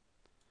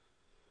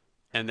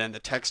 and then the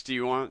text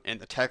you want, and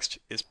the text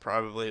is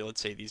probably, let's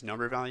say, these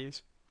number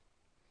values,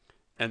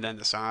 and then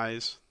the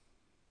size,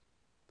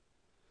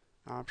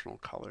 optional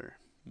color.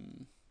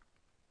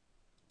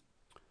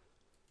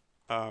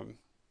 Um,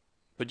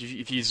 but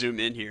if you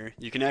zoom in here,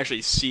 you can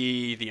actually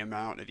see the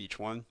amount of each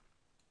one.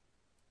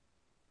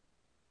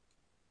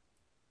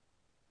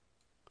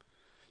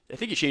 I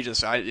think you change the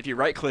size. If you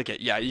right click it,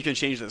 yeah, you can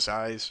change the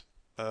size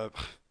uh,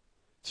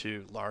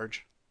 to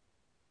large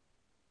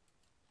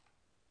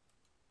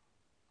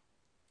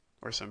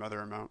or some other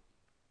amount.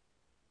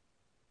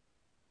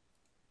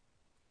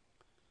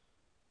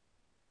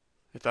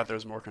 I thought there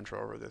was more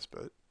control over this,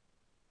 but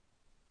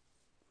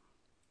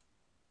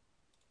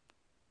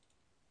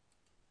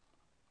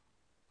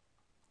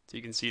so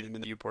you can see them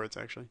in the viewports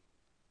actually.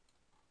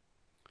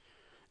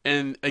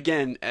 And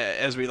again,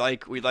 as we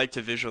like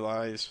to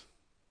visualize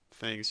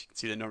things. You can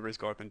see the numbers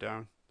go up and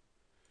down.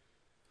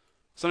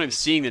 Sometimes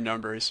seeing the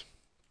numbers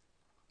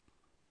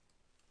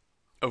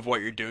of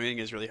what you're doing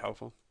is really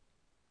helpful.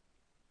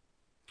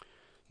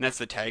 And that's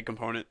the tag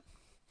component.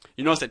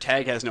 You notice that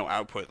tag has no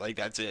output. Like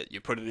that's it.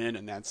 You put it in,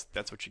 and that's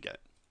what you get.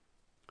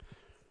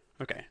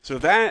 Okay, so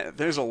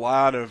there's a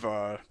lot of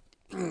lot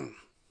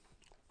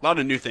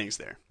of new things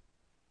there.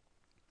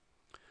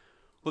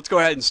 Let's go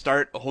ahead and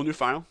start a whole new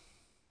file.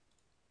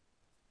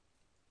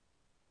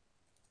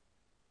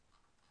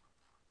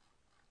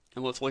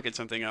 And let's look at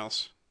something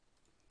else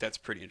that's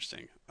pretty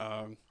interesting.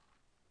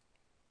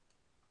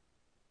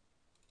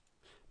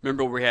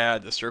 Remember we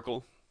had the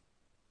circle?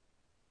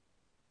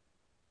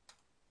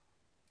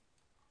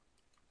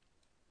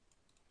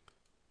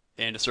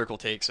 And a circle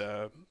takes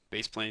a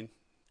base plane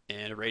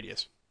and a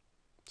radius.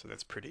 So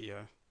that's pretty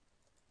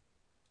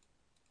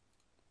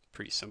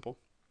simple.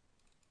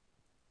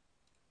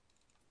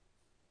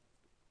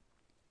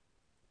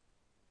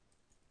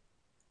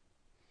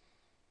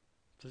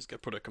 Just gotta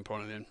put a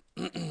component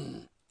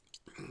in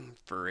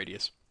for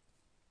radius.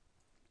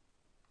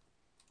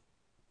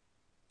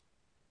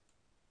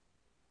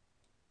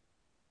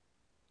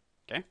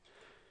 Okay.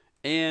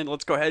 And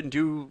let's go ahead and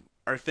do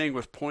our thing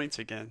with points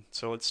again.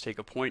 So let's take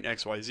a point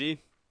XYZ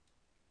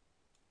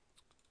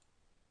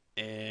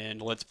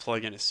and let's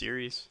plug in a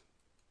series.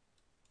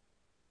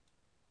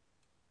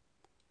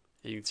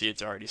 You can see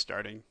it's already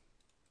starting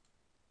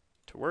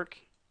to work.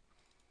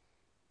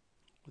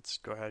 Let's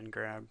go ahead and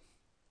grab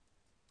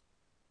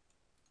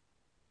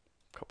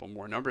a couple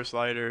more number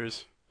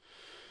sliders.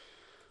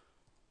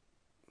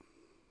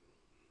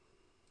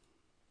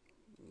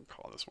 We'll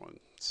call this one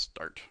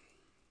start.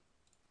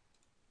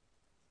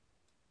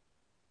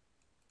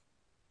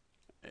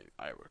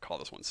 I would call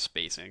this one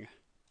spacing.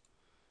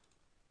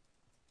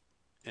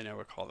 And I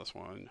would call this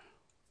one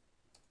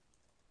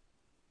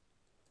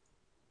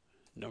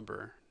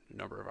number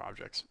of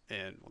objects.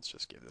 And let's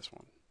just give this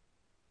one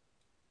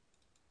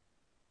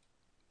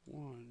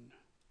 1,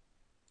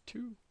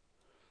 2,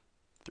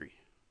 3.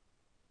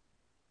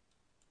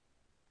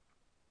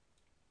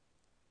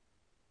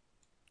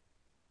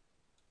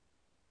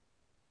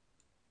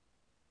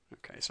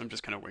 Okay, so I'm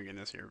just kind of winging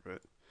this here,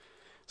 but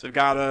So we've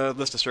got a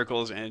list of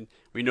circles, and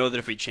we know that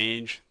if we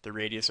change the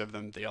radius of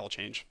them, they all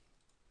change.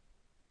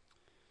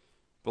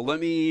 But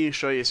let me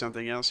show you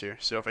something else here.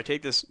 So if I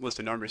take this list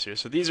of numbers here,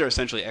 so these are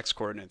essentially x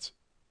coordinates,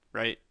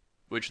 right?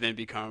 Which then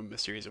become a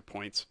series of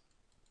points.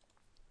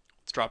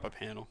 Let's drop a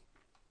panel.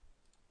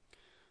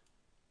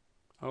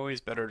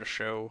 Always better to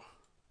show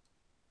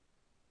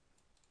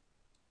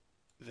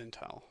than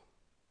tell.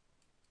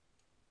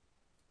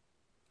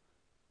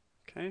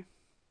 Okay.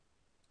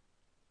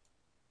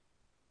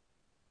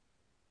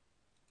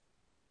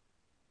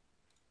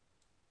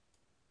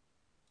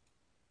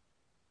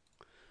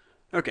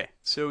 Okay,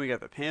 so we got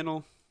the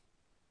panel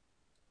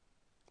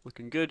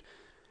looking good.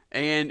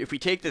 And if we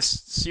take this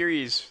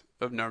series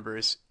of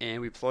numbers and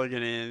we plug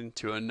it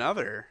into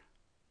another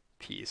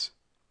piece,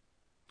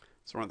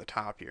 so we're on the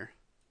top here,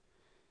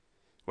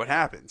 what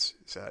happens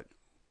is that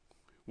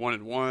 1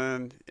 and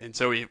 1, and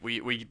so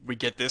we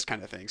get this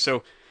kind of thing.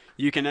 So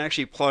you can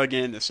actually plug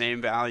in the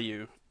same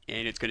value,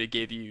 and it's going to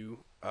give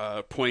you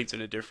points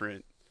in a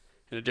different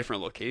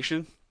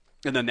location,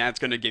 and then that's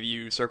going to give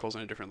you circles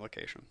in a different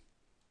location.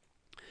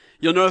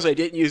 You'll notice I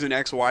didn't use an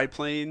XY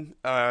plane.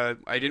 I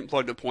didn't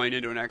plug the point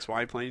into an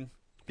XY plane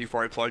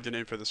before I plugged it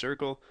in for the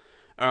circle.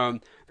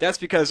 That's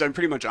because I'm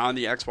pretty much on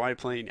the XY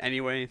plane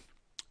anyway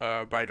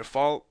by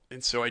default,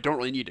 and so I don't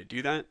really need to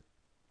do that.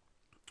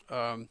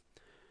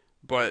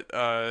 But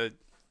I'll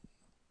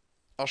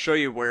show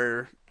you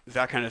where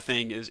that kind of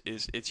thing is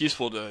it's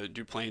useful to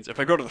do planes. If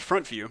I go to the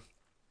front view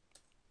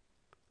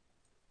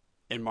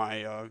in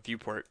my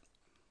viewport,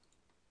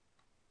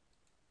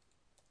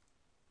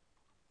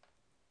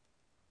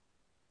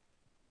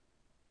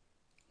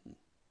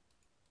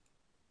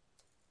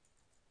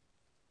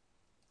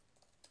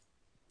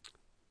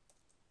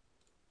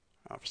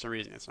 for some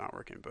reason it's not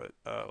working, but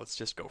let's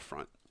just go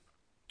front.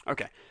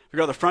 Okay, if we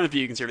go to the front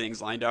view, you can see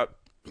everything's lined up.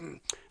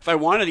 If I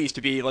wanted these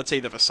to be, let's say,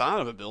 the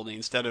facade of a building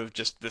instead of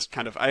just this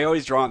kind of, I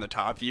always draw on the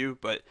top view,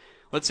 but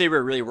let's say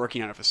we're really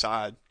working on a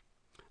facade.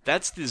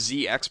 That's the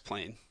ZX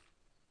plane.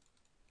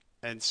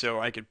 And so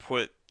I could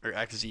put, or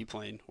XZ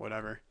plane,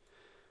 whatever.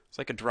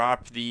 So I could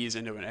drop these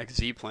into an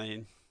XZ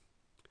plane.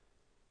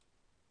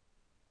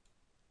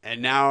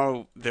 And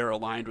now they're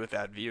aligned with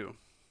that view.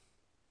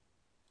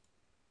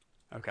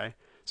 Okay.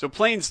 So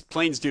planes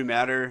do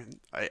matter.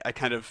 I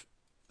kind of,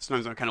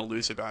 sometimes I'm kind of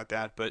loose about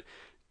that, but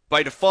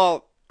by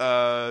default,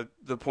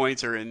 the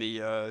points are in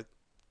the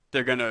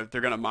they're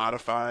gonna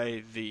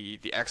modify the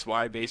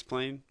XY base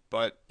plane.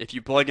 But if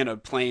you plug in a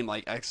plane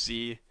like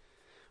XZ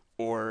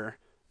or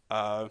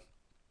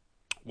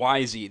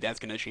YZ, that's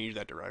gonna change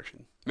that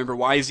direction. Remember,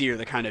 YZ are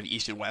the kind of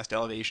east and west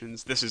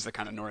elevations. This is the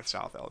kind of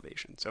north-south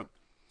elevation. So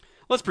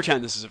let's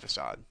pretend this is a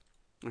facade.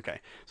 Okay,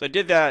 so I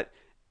did that,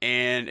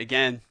 and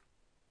again,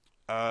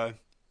 and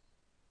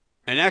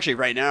actually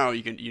right now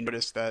you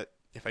notice that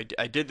if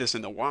I did this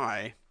in the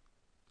Y,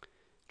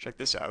 check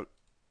this out.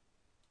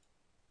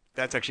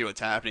 That's actually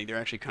what's happening. They're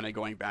actually kind of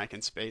going back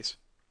in space.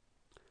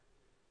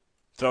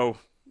 So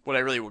what I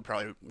really would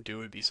probably do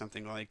would be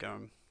something like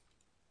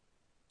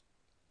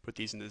put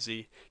these in the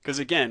Z. Because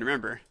again,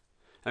 remember,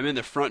 I'm in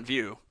the front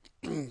view,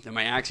 and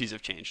my axes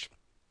have changed.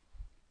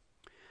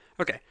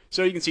 Okay,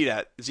 so you can see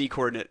that Z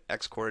coordinate,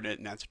 X coordinate,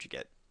 and that's what you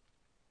get.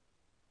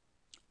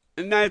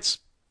 And that's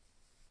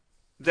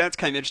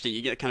kind of interesting.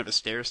 You get kind of a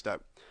stair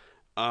step.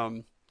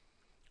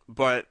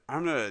 But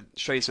I'm going to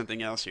show you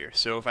something else here.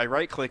 So if I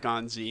right click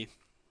on Z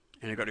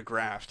and I go to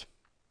Graft,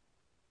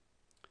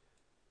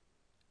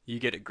 you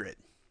get a grid.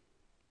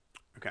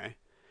 Okay.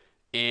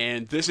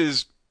 And this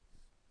is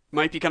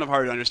might be kind of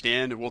hard to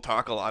understand, and we'll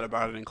talk a lot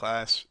about it in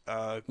class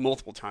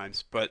multiple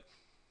times. But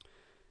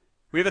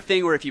we have a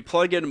thing where if you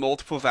plug in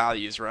multiple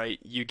values, right,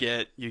 you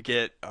get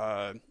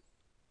a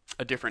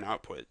different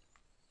output.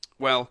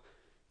 Well,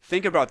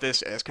 think about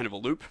this as kind of a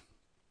loop.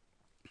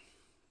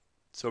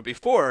 So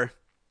before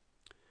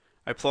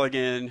I plug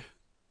in,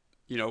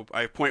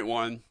 I have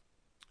 0.1,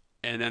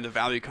 and then the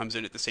value comes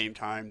in at the same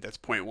time. That's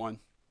 0.1.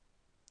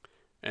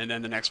 And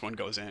then the next one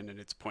goes in, and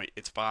it's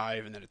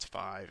 5, and then it's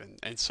 5,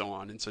 and so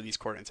on. And so these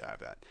coordinates have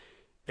that.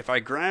 If I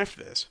graph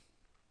this,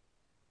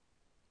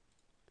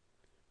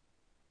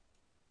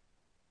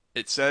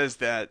 it says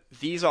that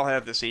these all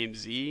have the same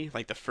Z,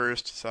 like the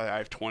first, so I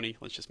have 20.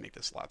 Let's just make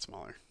this a lot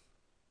smaller.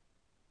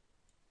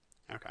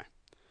 Okay.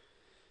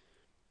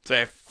 So I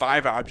have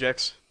 5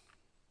 objects,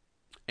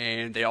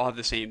 and they all have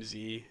the same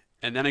Z.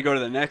 And then I go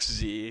to the next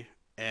Z,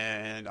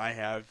 and I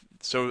have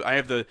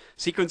the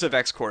sequence of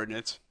X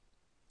coordinates,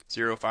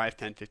 0, 5,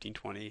 10, 15,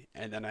 20,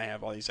 and then I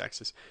have all these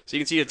X's. So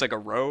you can see it's like a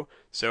row.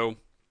 So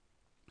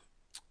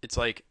it's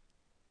like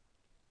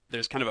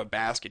there's kind of a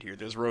basket here.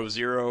 There's row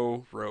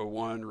 0, row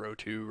 1, row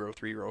 2, row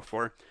 3, row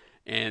 4.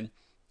 And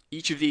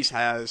each of these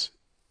has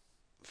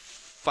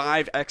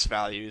 5 X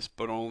values,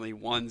 but only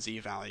 1 Z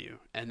value.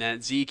 And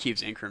that Z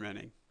keeps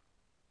incrementing.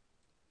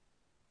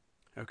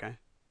 Okay.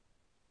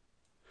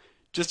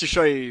 Just to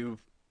show you,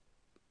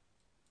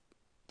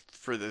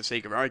 for the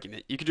sake of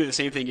argument, you could do the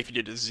same thing if you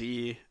did a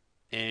Z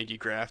and you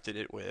grafted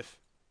it with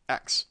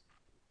X.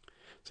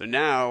 So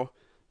now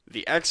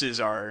the X's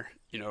are,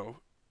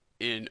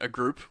 in a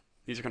group.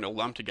 These are kind of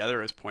lumped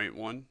together as point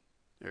 0.1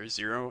 or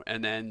 0,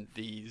 and then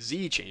the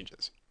z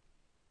changes.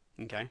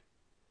 Okay?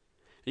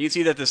 You can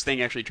see that this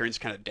thing actually turns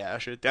kind of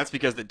dashed. That's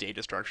because the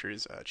data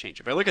structures change.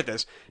 If I look at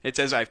this, it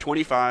says I have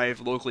 25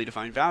 locally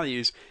defined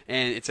values,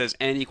 and it says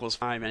n equals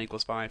 5, n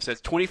equals 5. So it's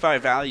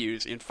 25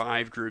 values in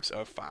 5 groups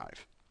of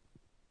 5.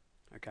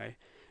 Okay?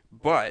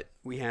 But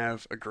we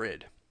have a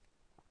grid.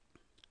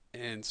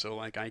 And so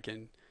like I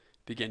can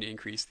begin to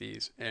increase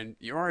these. And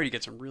you already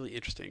get some really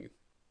interesting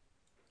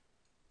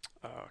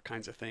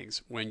kinds of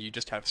things when you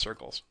just have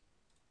circles.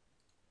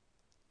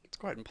 Let's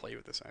go ahead and play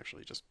with this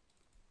actually. Just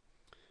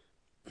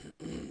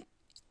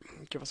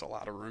give us a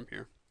lot of room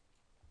here.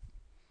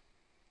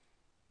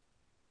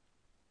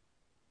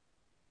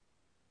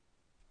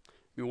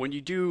 I mean, when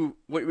you do,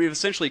 what we've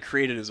essentially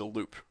created is a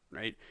loop,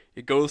 right?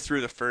 It goes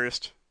through the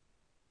first,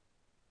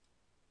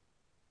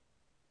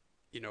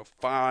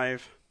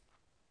 5,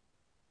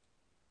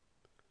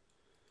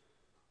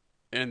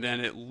 and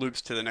then it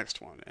loops to the next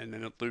one, and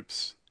then it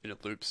loops, and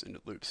it loops, and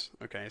it loops.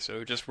 Okay,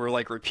 so just we're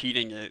like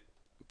repeating it,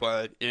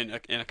 but in a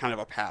kind of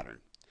a pattern.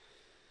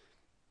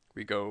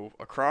 We go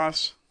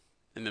across,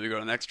 and then we go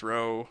to the next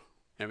row,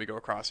 and we go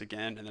across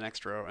again in the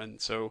next row.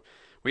 And so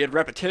we had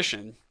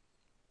repetition,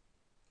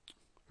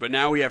 but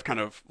now we have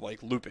kind of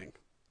like looping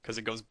because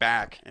it goes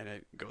back and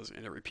it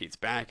repeats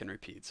back and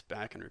repeats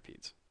back and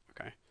repeats.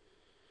 Okay.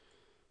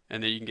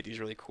 And then you can get these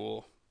really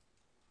cool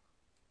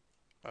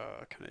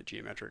kind of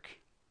geometric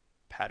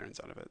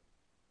patterns out of it.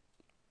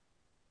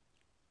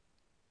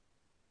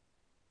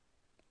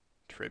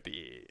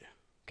 Trippy.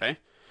 Okay.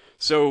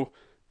 So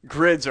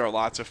grids are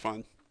lots of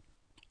fun.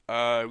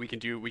 We can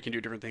do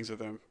different things with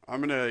them. I'm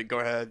gonna go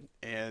ahead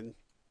and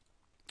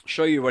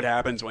show you what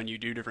happens when you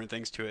do different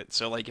things to it.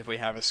 So like if we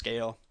have a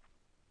scale,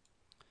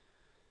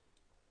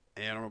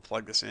 and I'm gonna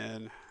plug this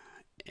in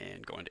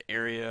and go into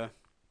area.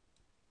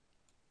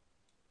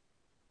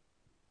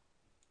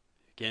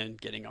 Again,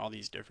 getting all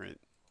these different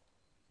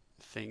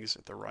things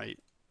at the right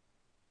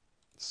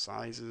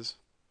sizes.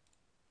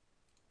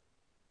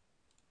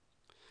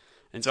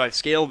 And so I've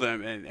scaled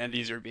them, and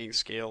these are being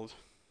scaled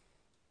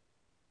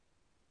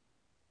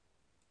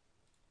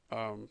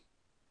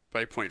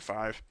by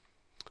 0.5.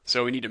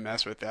 So we need to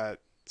mess with that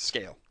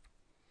scale.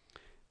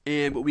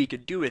 And what we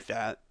could do with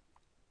that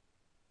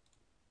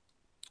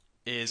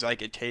is I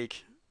could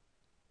take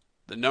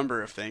the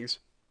number of things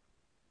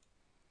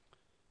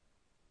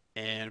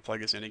and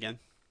plug this in again.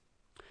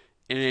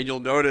 And you'll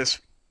notice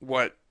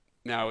what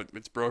now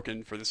it's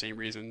broken for the same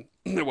reason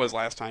it was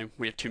last time.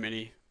 We have too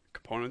many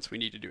components. We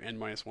need to do n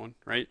minus 1,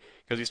 right?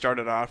 Because we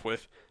started off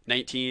with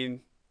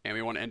 19 and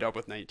we want to end up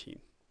with 19.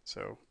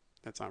 So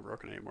that's not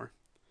broken anymore.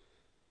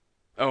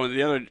 Oh, and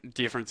the other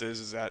difference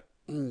is that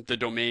the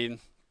domain,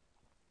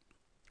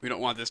 we don't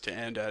want this to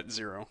end at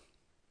 0.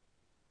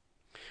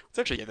 Let's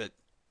actually give it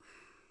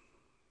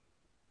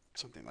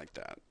something like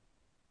that.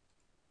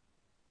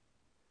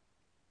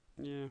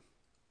 Yeah.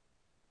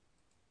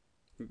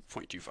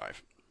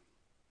 0.25.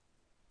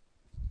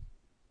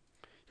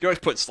 You can always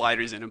put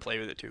sliders in and play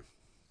with it too.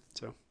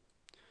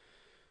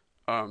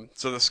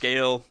 So the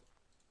scale,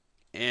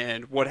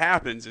 and what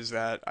happens is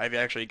that I've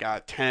actually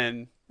got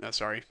 10.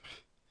 Sorry.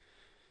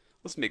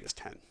 Let's make this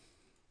 10.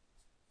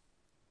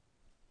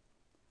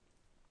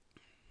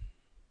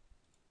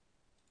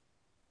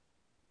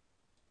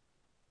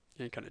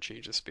 And kind of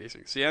change the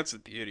spacing. See, that's the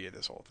beauty of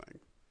this whole thing.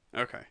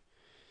 Okay.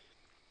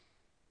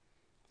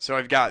 So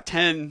I've got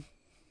 10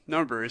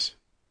 numbers,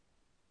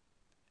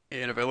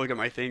 and if I look at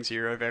my things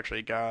here, I've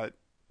actually got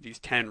these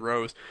 10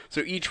 rows.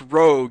 So each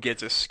row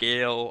gets a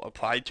scale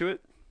applied to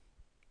it,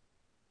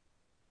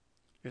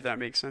 if that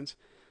makes sense.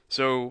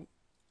 So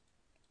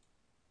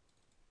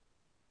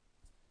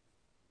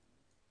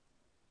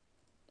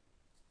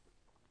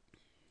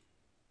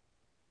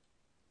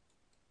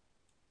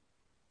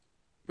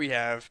we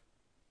have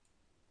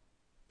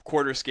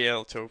quarter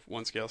scale to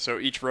 1 scale. So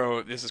each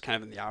row, this is kind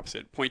of in the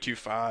opposite.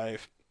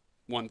 0.25,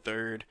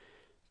 1/3,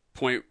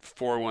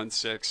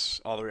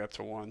 0.416, all the way up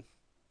to 1.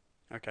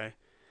 Okay.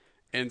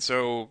 And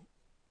so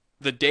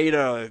the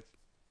data,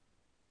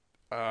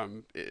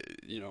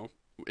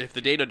 if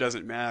the data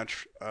doesn't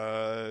match,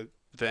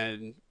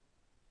 then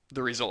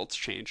the results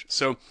change.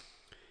 So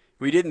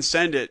we didn't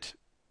send it,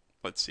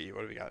 let's see,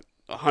 what do we got?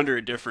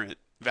 100 different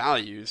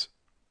values.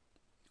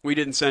 We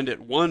didn't send it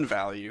one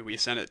value, we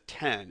sent it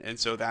 10, and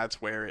so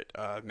that's where it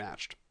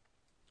matched.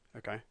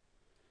 Okay?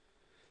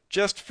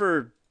 Just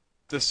for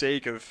the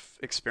sake of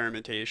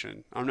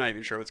experimentation, I'm not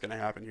even sure what's going to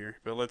happen here,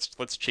 but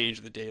let's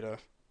change the data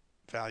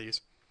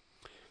values.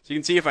 So you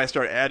can see if I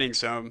start adding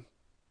some,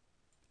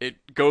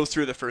 it goes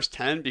through the first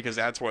 10 because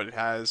that's what it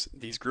has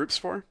these groups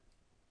for,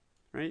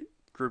 right?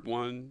 Group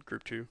 1,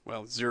 group 2,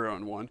 well, 0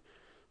 and 1.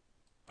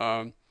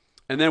 And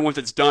then once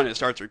it's done, it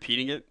starts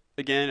repeating it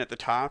again at the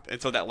top,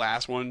 and so that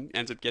last one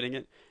ends up getting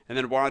it. And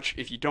then watch,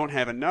 if you don't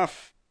have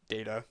enough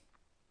data,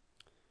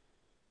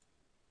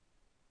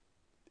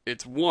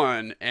 it's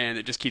 1, and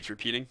it just keeps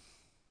repeating,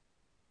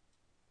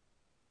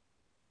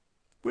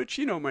 which,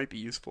 might be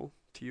useful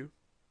to you.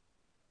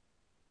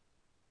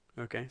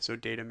 Okay, so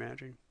data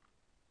matching.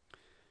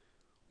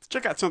 Let's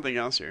check out something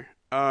else here.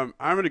 I'm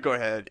going to go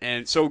ahead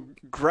and so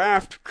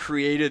Graft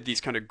created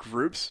these kind of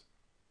groups,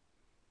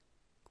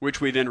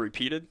 which we then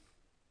repeated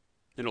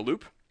in a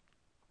loop.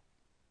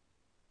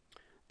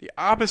 The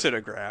opposite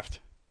of Graft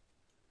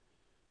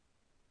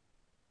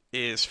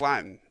is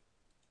Flatten.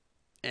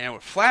 And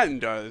what Flatten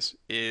does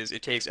is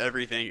it takes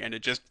everything and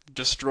it just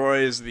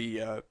destroys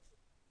the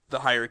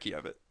hierarchy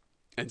of it.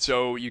 And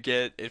so you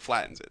get it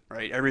flattens it,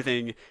 right?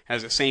 Everything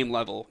has the same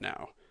level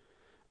now.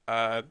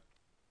 Uh,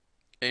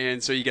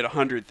 and so you get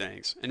 100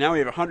 things. And now we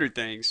have 100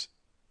 things,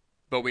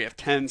 but we have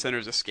 10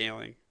 centers of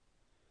scaling,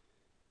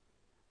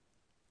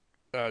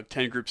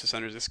 10 groups of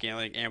centers of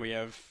scaling, and we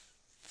have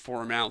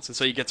four amounts. And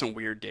so you get some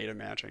weird data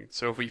matching.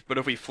 So if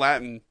we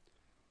flatten,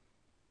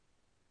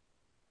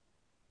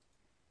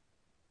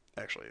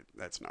 actually,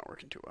 that's not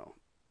working too well.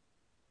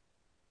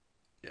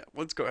 Yeah,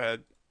 let's go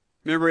ahead.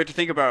 Remember, we have to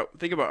think about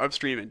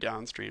upstream and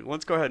downstream.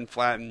 Let's go ahead and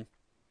flatten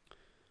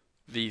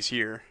these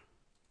here.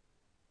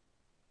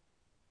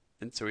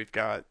 And so we've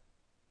got,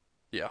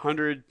 yeah,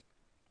 100.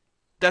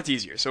 That's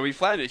easier. So we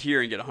flatten it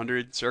here and get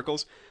 100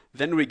 circles.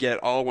 Then we get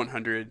all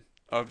 100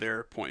 of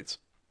their points.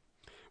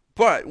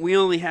 But we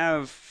only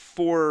have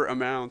four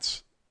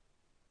amounts.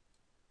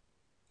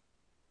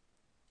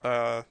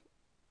 Uh,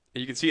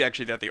 and you can see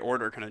actually that the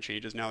order kind of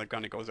changes now. It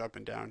kind of goes up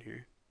and down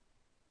here.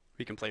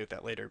 We can play with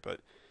that later, but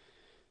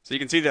so you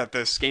can see that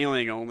the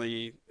scaling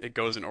only it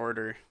goes in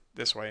order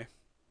this way.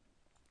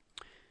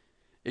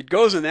 It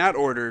goes in that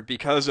order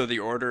because of the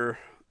order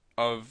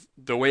of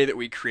the way that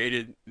we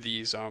created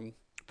these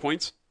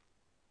points.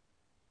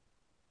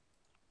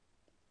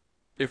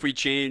 If we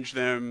change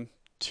them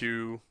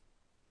to,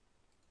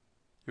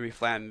 if we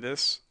flatten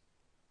this,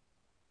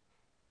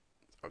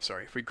 oh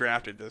sorry, if we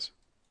grafted this,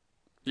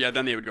 yeah,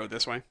 then they would go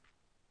this way.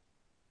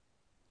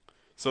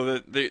 So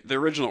the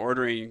original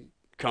ordering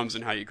comes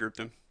in how you group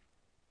them.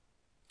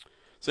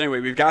 So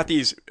anyway, we've got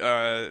these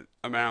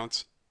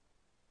amounts.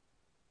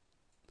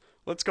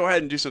 Let's go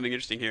ahead and do something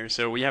interesting here.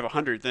 So we have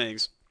 100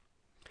 things.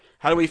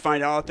 How do we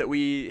find out that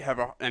we have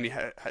a? I mean,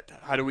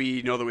 how do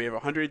we know that we have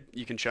 100?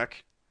 You can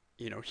check,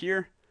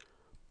 here.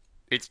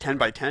 It's 10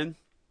 by 10.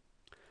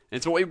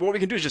 And so what we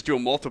can do is just do a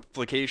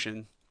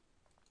multiplication,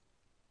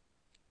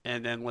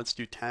 and then let's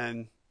do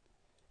 10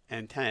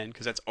 and 10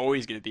 because that's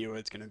always going to be what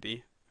it's going to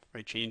be. If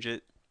I change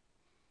it,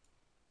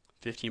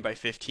 15 by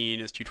 15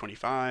 is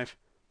 225.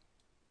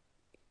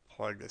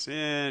 Plug this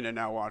in, and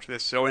now watch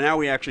this. So now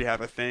we actually have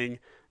a thing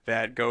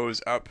that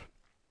goes up,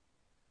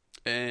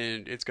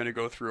 and it's going to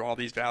go through all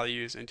these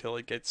values until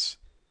it gets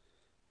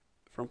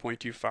from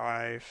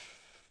 0.25,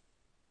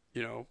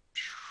 you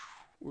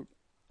know,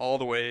 all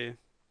the way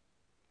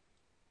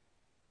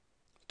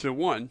to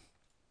 1.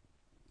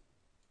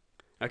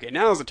 Okay,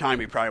 now is the time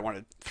we probably want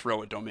to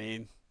throw a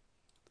domain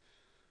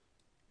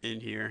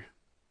in here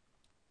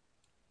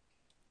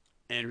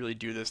and really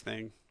do this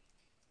thing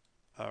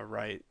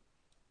right.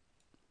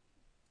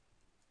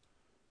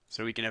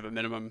 So we can have a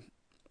minimum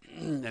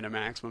and a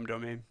maximum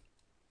domain.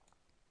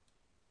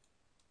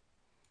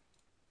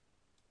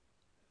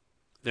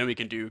 Then we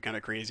can do kind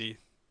of crazy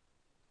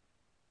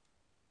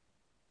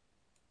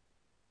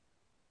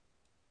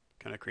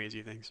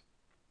things.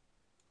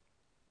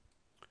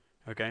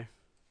 Okay.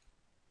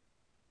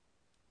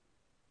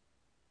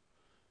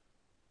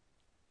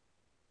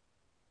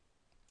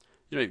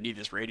 You don't even need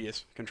this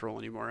radius control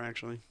anymore,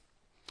 actually.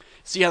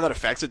 See how that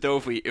affects it though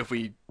if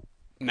we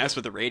mess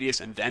with the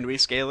radius and then we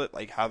scale it,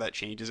 like how that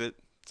changes it.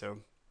 So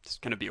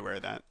just kind of be aware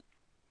of that.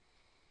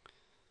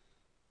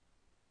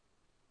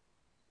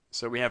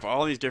 So we have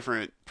all these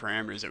different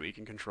parameters that we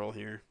can control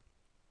here.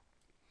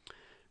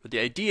 But the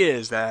idea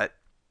is that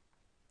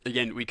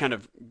again, we kind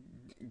of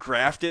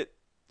graft it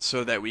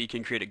so that we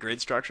can create a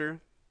grid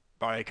structure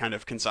by kind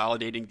of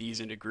consolidating these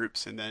into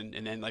groups and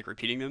then like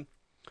repeating them.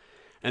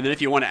 And then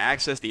if you want to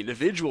access the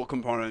individual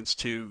components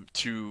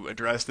to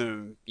address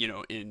them,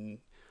 in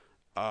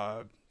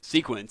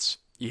sequence,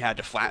 you had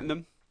to flatten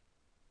them.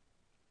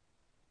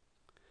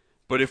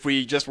 But if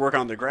we just work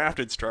on the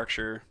grafted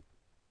structure,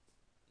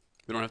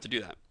 we don't have to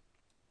do that.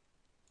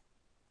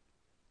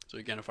 So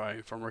again, if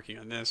I'm working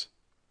on this,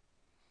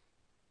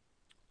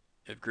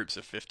 if groups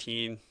of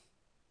 15,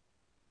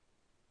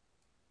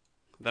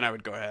 then I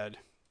would go ahead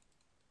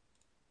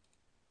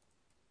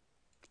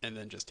and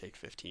then just take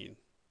 15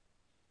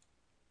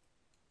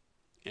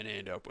 and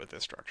end up with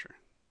this structure.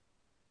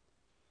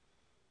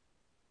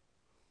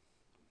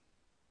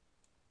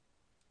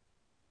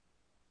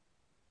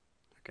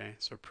 Okay,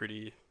 so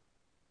pretty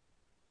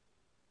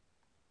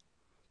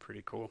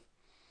cool.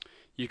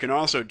 You can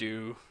also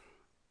do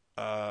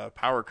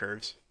power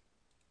curves.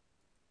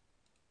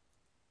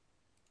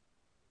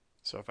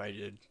 So if I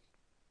did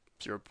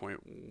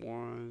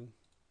 0.1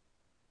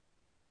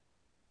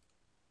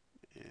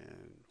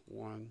 and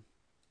 1,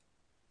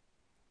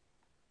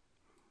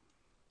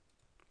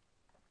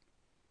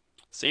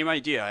 same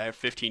idea. I have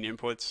 15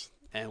 inputs,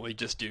 and we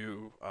just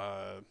do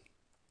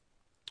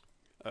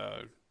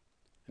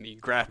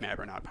graph map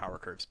are not power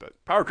curves, but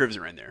power curves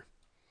are in there.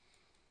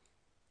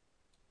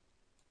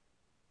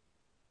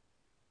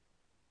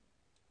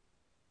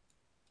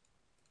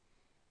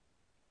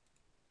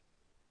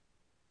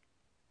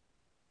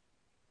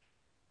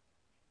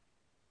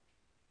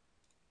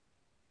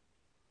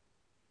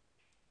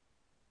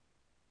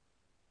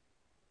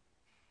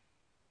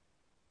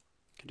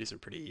 do some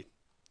pretty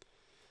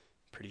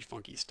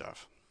funky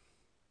stuff.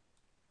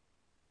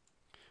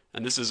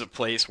 And this is a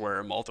place where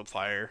a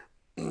multiplier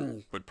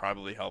would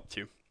probably help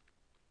too.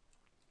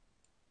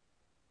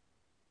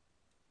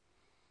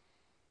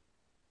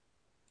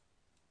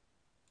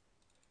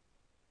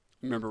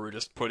 Remember, we're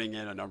just putting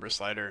in a number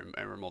slider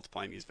and we're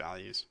multiplying these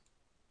values.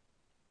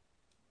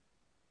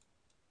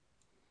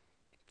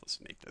 Let's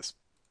make this,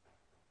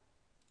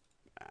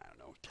 I don't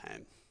know,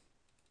 10.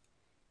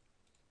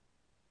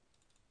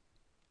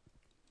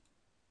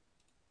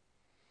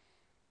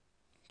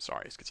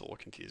 Sorry, this gets a little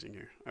confusing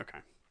here. Okay.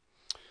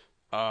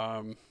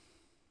 Um,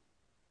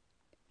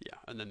 yeah,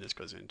 and then this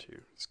goes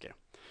into scale.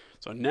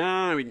 So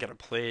now we can kind of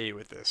play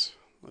with this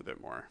a little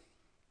bit more.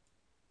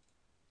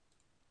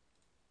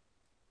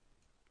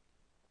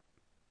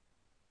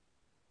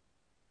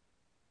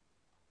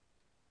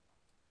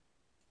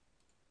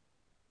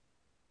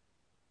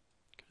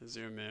 Kind of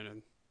zoom in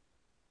and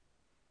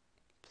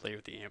play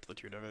with the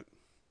amplitude of it.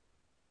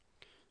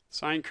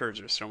 Sine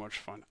curves are so much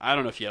fun. I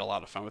don't know if you had a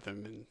lot of fun with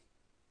them in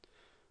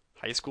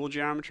high school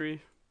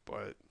geometry,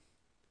 but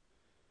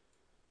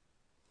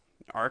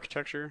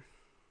architecture,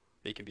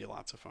 they can be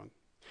lots of fun.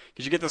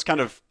 Because you get this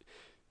kind of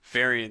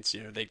variance,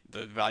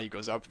 the value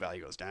goes up, the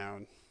value goes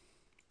down.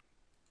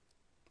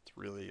 It's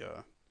really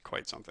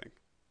quite something.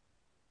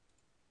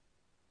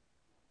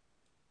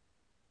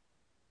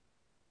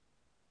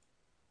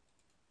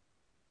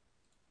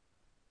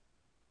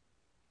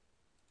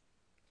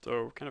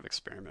 So kind of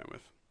experiment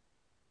with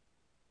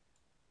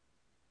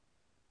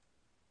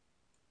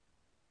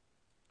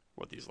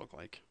what these look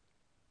like.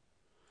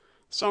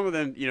 Some of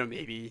them,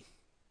 maybe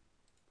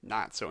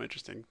not so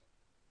interesting.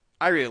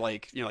 I really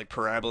like, like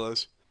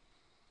parabolas,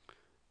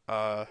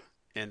 uh,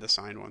 and the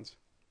sine ones.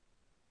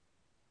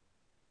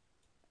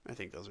 I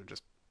think those are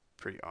just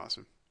pretty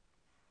awesome.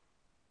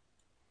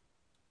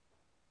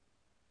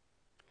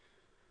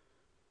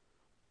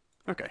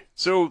 Okay,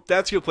 so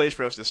that's a good place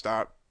for us to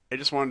stop. I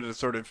just wanted to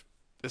sort of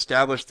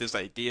establish this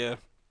idea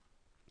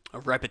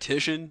of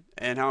repetition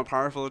and how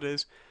powerful it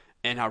is,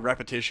 and how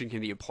repetition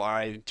can be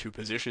applied to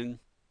position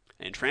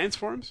and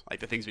transforms, like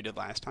the things we did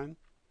last time.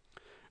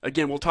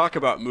 Again, we'll talk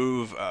about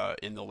move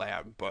in the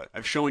lab, but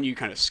I've shown you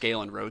kind of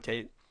scale and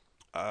rotate,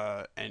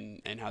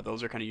 and how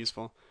those are kind of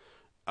useful.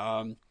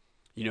 Um,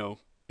 you know,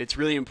 it's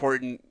really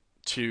important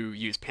to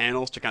use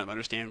panels to kind of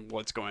understand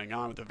what's going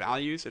on with the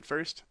values at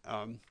first.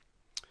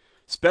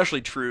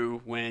 Especially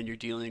true when you're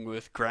dealing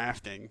with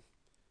grafting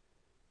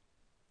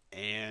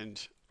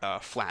and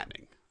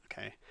flattening.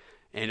 Okay,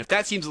 and if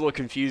that seems a little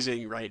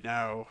confusing right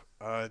now,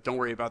 don't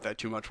worry about that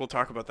too much. We'll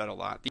talk about that a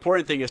lot. The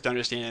important thing is to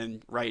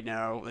understand right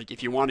now, like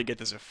if you want to get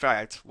this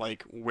effect,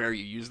 like where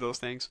you use those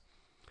things.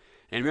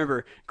 And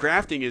remember,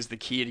 grafting is the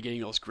key to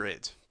getting those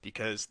grids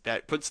because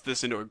that puts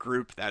this into a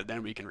group that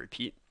then we can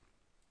repeat.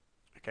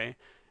 Okay,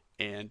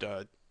 and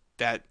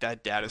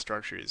that data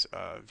structure is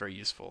very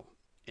useful.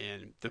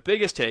 And the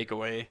biggest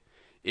takeaway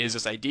is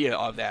this idea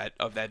of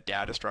that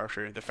data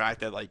structure. The fact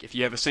that like if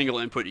you have a single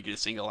input, you get a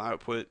single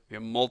output. If you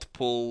have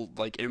multiple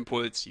like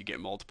inputs, you get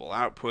multiple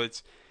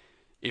outputs.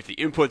 If the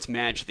inputs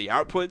match the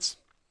outputs,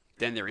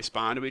 then they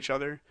respond to each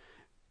other.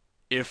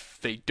 If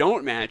they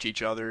don't match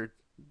each other,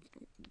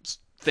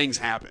 things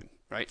happen,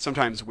 right?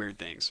 Sometimes weird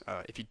things.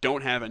 If you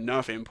don't have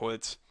enough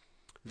inputs,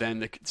 then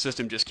the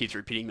system just keeps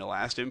repeating the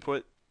last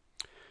input.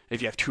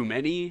 If you have too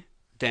many,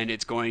 then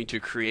it's going to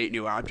create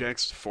new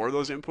objects for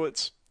those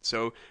inputs.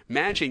 So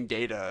matching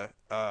data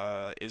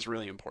is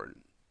really important.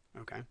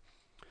 Okay,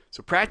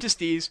 so practice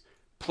these.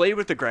 Play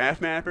with the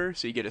graph mapper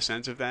so you get a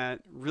sense of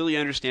that. Really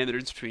understand the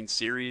difference between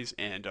series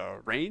and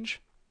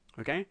range.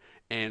 Okay,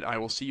 and I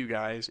will see you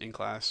guys in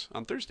class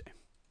on Thursday.